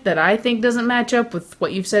shit that I think doesn't match up with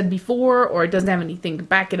what you've said before, or it doesn't have anything to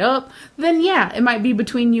back it up, then yeah, it might be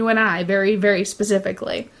between you and I, very, very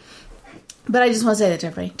specifically. But I just want to say that to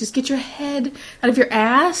everybody. Just get your head out of your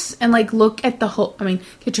ass and, like, look at the whole... I mean,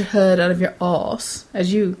 get your head out of your ass,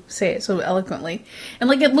 as you say it so eloquently. And,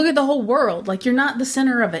 like, look at the whole world. Like, you're not the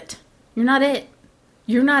center of it. You're not it.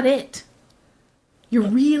 You're not it. You're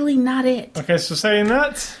really not it. Okay, so saying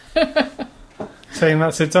that,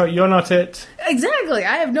 Sid Talk, you're not it. Exactly.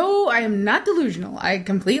 I am not delusional. I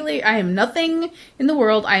am nothing in the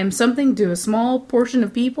world. I am something to a small portion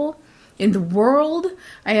of people in the world.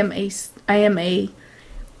 I am a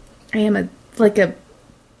like a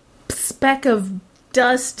speck of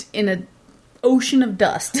dust in an ocean of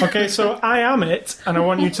dust. Okay, so I am it, and I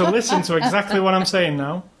want you to listen to exactly what I'm saying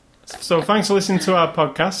now. So thanks for listening to our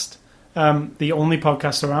podcast. The only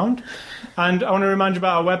podcast around. And I want to remind you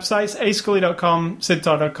about our websites, ascully.com,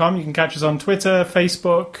 sidtalk.com. You can catch us on Twitter,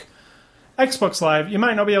 Facebook, Xbox Live. You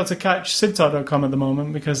might not be able to catch sidtalk.com at the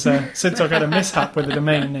moment because sidtalk had a mishap with the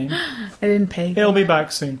domain name. I didn't pay. It'll be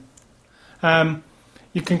back soon.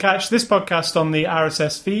 You can catch this podcast on the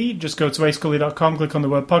RSS feed. Just go to ascully.com, click on the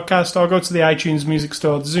word podcast, or go to the iTunes Music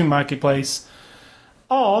Store, the Zoom Marketplace,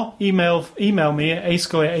 or email me at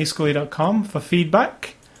ascully@ascully.com for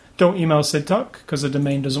feedback. Don't email Sid Talk because the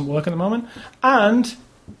domain doesn't work at the moment. And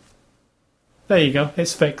there you go,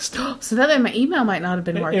 it's fixed. So that my email might not have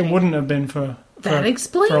been working. It wouldn't have been for that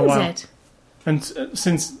explains for a while. it. And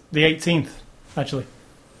since the 18th, actually.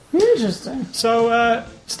 Interesting. So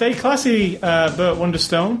stay classy, Burt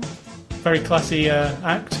Wonderstone. Very classy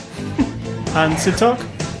act. And Sid Talk.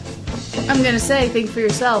 I'm going to say, think for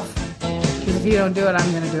yourself. Because if you don't do it,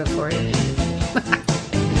 I'm going to do it for you.